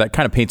started, that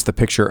kind of paints the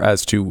picture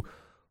as to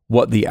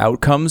what the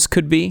outcomes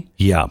could be.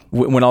 Yeah.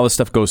 When all this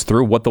stuff goes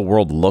through, what the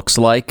world looks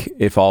like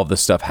if all of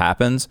this stuff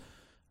happens.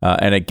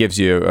 And it gives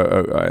you,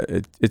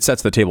 it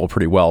sets the table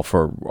pretty well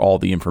for all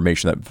the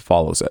information that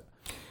follows it.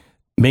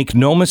 Make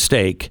no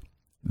mistake,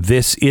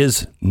 this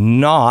is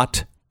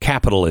not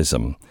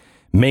capitalism.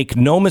 Make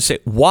no mistake.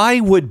 Why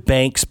would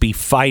banks be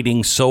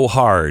fighting so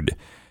hard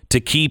to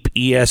keep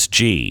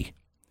ESG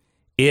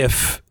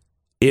if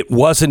it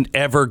wasn't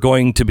ever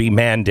going to be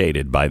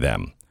mandated by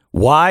them?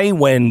 Why,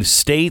 when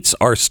states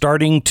are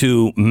starting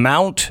to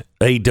mount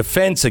a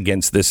defense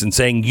against this and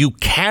saying you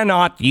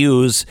cannot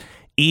use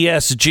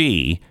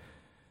ESG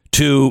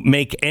to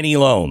make any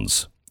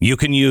loans? You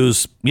can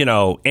use,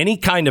 any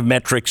kind of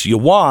metrics you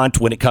want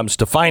when it comes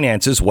to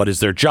finances. What is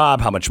their job?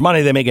 How much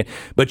money they make?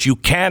 But you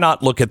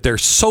cannot look at their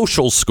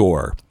social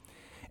score.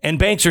 And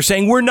banks are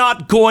saying, we're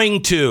not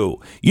going to.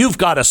 You've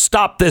got to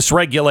stop this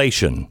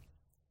regulation.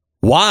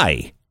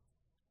 Why?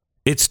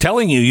 It's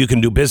telling you can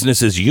do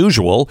business as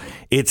usual.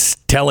 It's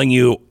telling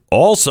you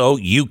also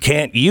you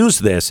can't use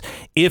this.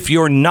 If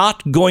you're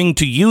not going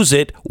to use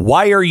it,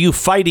 why are you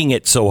fighting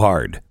it so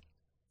hard?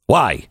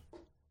 Why?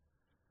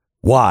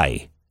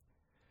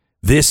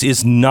 This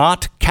is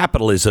not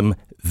capitalism.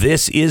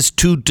 This is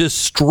to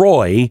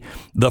destroy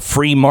the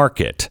free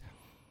market.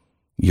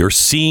 You're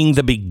seeing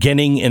the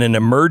beginning in an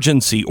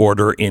emergency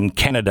order in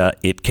Canada.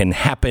 It can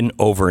happen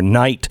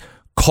overnight.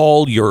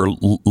 Call your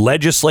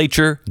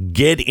legislature,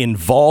 get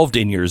involved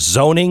in your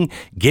zoning,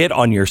 get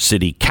on your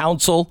city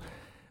council,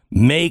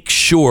 make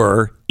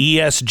sure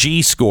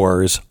ESG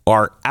scores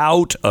are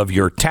out of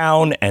your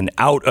town and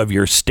out of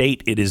your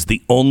state. It is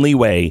the only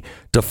way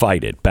to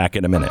fight it. Back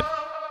in a minute.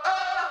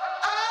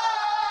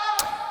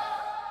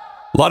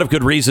 A lot of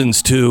good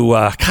reasons to,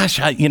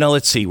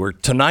 let's see.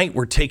 Tonight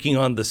we're taking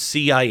on the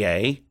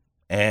CIA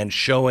and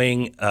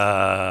showing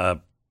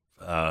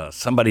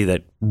somebody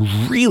that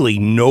really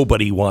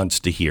nobody wants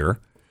to hear.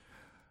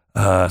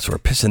 So we're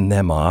pissing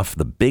them off.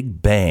 The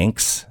big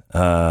banks,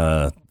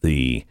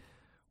 the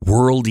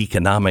World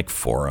Economic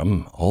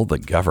Forum, all the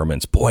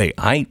governments. Boy,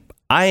 I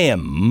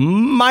am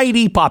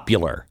mighty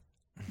popular.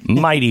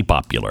 Mighty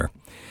popular.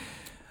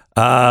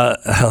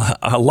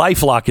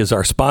 LifeLock is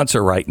our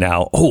sponsor right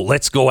now. Oh,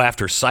 let's go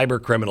after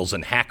cyber criminals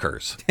and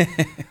hackers.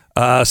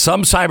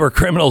 Some cyber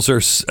criminals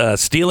are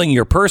stealing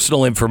your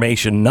personal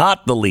information,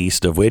 not the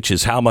least of which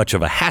is how much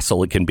of a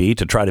hassle it can be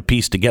to try to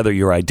piece together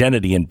your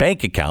identity and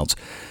bank accounts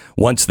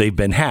once they've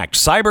been hacked.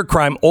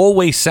 Cybercrime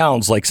always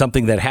sounds like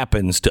something that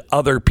happens to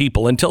other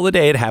people until the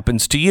day it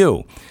happens to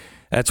you.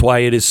 That's why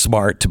it is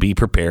smart to be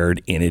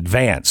prepared in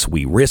advance.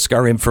 We risk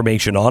our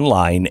information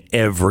online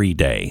every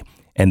day.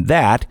 And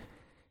that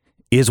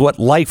is what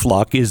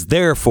LifeLock is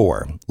there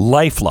for.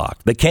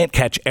 LifeLock. They can't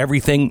catch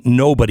everything.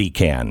 Nobody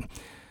can.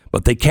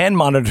 But they can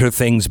monitor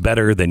things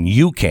better than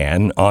you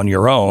can on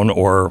your own,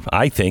 or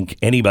I think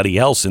anybody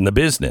else in the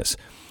business.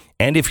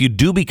 And if you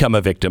do become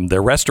a victim,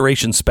 their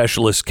restoration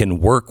specialists can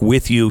work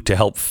with you to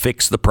help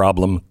fix the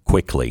problem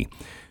quickly.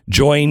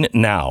 Join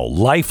now.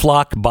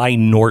 LifeLock by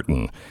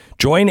Norton.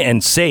 Join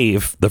and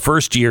save the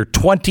first year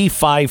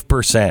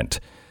 25%.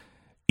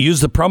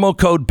 Use the promo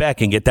code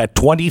Beck and get that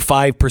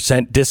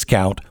 25%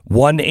 discount.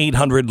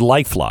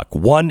 1-800-LifeLock.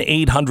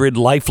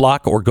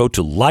 1-800-LifeLock, or go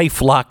to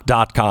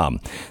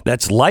lifelock.com.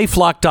 That's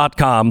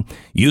lifelock.com.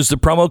 Use the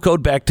promo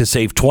code Beck to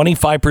save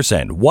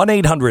 25%.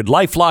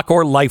 1-800-LifeLock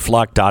or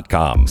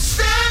lifelock.com.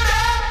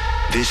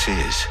 This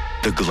is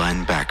the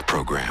Glenn Beck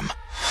Program.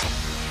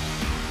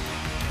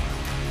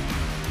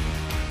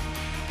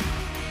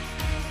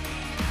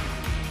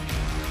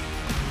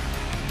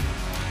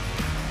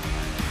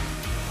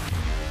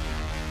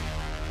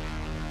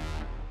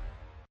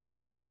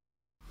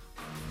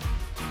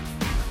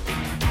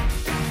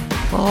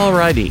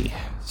 Alrighty,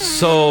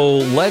 so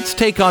let's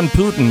take on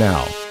Putin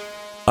now.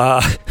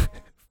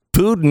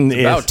 Putin is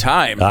about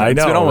time. I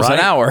know, it's been almost right?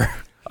 An hour.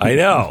 I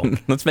know.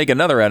 Let's make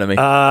another enemy.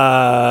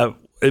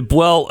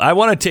 Well, I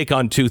want to take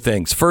on two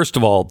things. First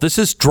of all, this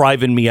is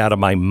driving me out of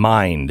my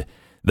mind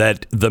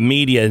that the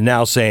media is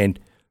now saying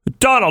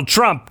Donald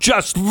Trump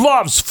just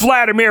loves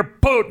Vladimir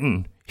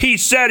Putin. He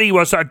said he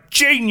was a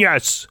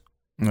genius.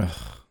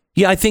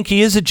 Yeah, I think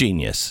he is a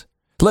genius.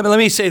 Let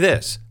me say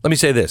this.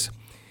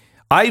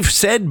 I've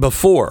said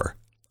before,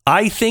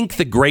 I think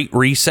the Great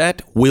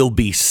Reset will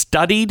be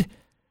studied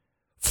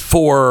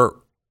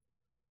for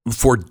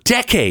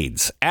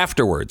decades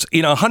afterwards.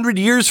 100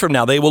 years from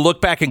now, they will look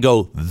back and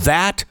go,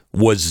 that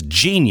was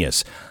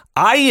genius.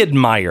 I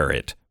admire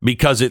it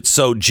because it's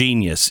so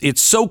genius.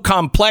 It's so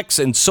complex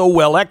and so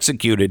well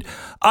executed.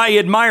 I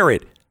admire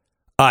it.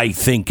 I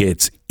think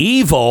it's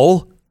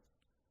evil,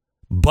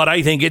 but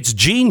I think it's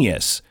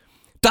genius.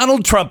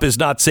 Donald Trump is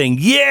not saying,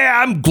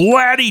 yeah, I'm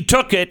glad he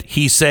took it.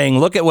 He's saying,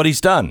 look at what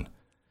he's done.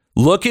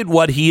 Look at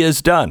what he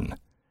has done.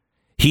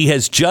 He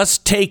has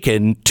just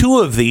taken 2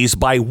 of these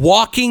by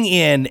walking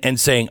in and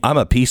saying, I'm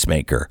a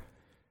peacemaker.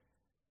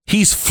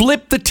 He's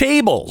flipped the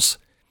tables.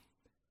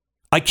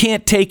 I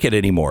can't take it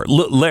anymore.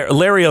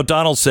 Larry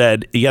O'Donnell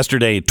said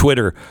yesterday at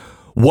Twitter,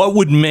 what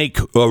would make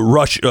the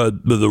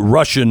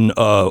Russian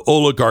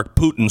oligarch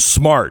Putin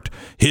smart?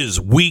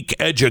 His weak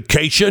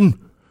education?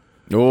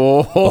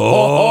 Oh,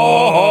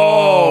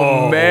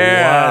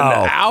 man.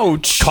 Wow.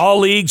 Ouch.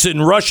 Colleagues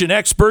and Russian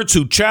experts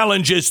who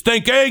challenge his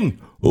thinking?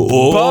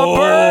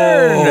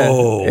 Burn.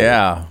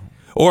 Yeah.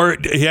 Or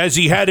has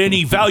he had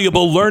any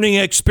valuable learning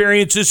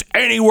experiences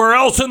anywhere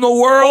else in the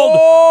world?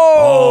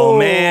 Oh,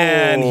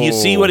 man. You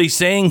see what he's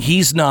saying?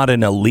 He's not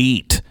an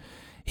elite.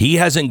 He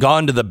hasn't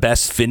gone to the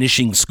best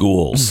finishing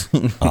schools.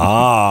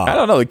 I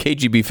don't know. The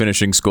KGB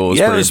finishing school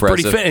is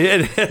pretty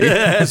impressive. It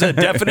has a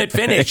definite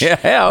finish. Yeah,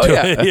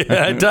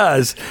 yeah, it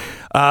does.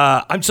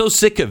 I'm so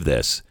sick of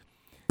this.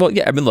 Well,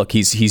 yeah. I mean, look,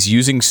 he's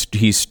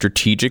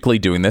strategically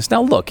doing this.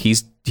 Now, look,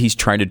 he's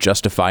trying to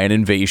justify an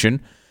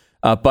invasion,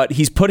 but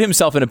he's put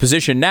himself in a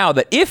position now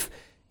that if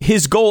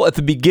his goal at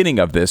the beginning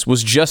of this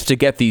was just to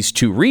get these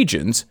 2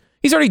 regions,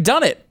 he's already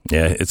done it.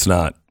 Yeah, it's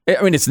not.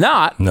 I mean, it's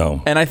not.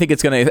 No. And I think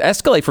it's going to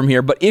escalate from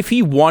here. But if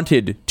he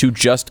wanted to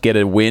just get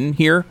a win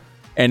here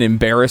and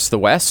embarrass the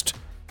West,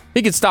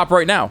 he could stop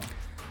right now.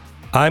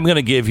 I'm going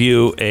to give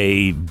you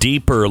a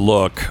deeper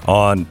look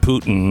on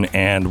Putin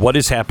and what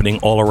is happening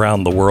all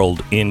around the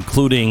world,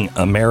 including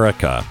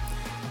America,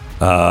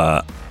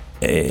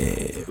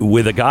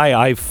 with a guy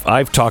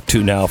I've talked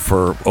to now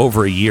for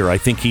over a year. I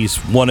think he's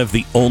one of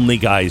the only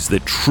guys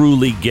that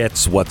truly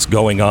gets what's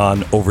going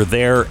on over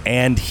there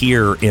and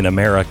here in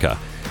America.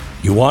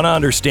 You want to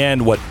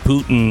understand what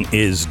Putin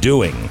is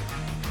doing?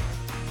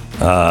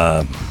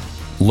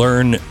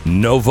 Learn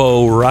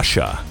Novo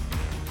Russia.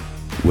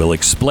 We'll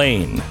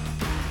explain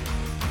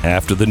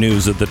after the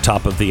news at the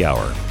top of the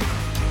hour.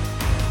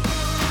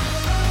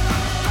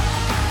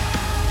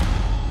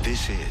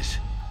 This is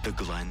the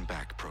Glenn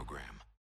Beck Program.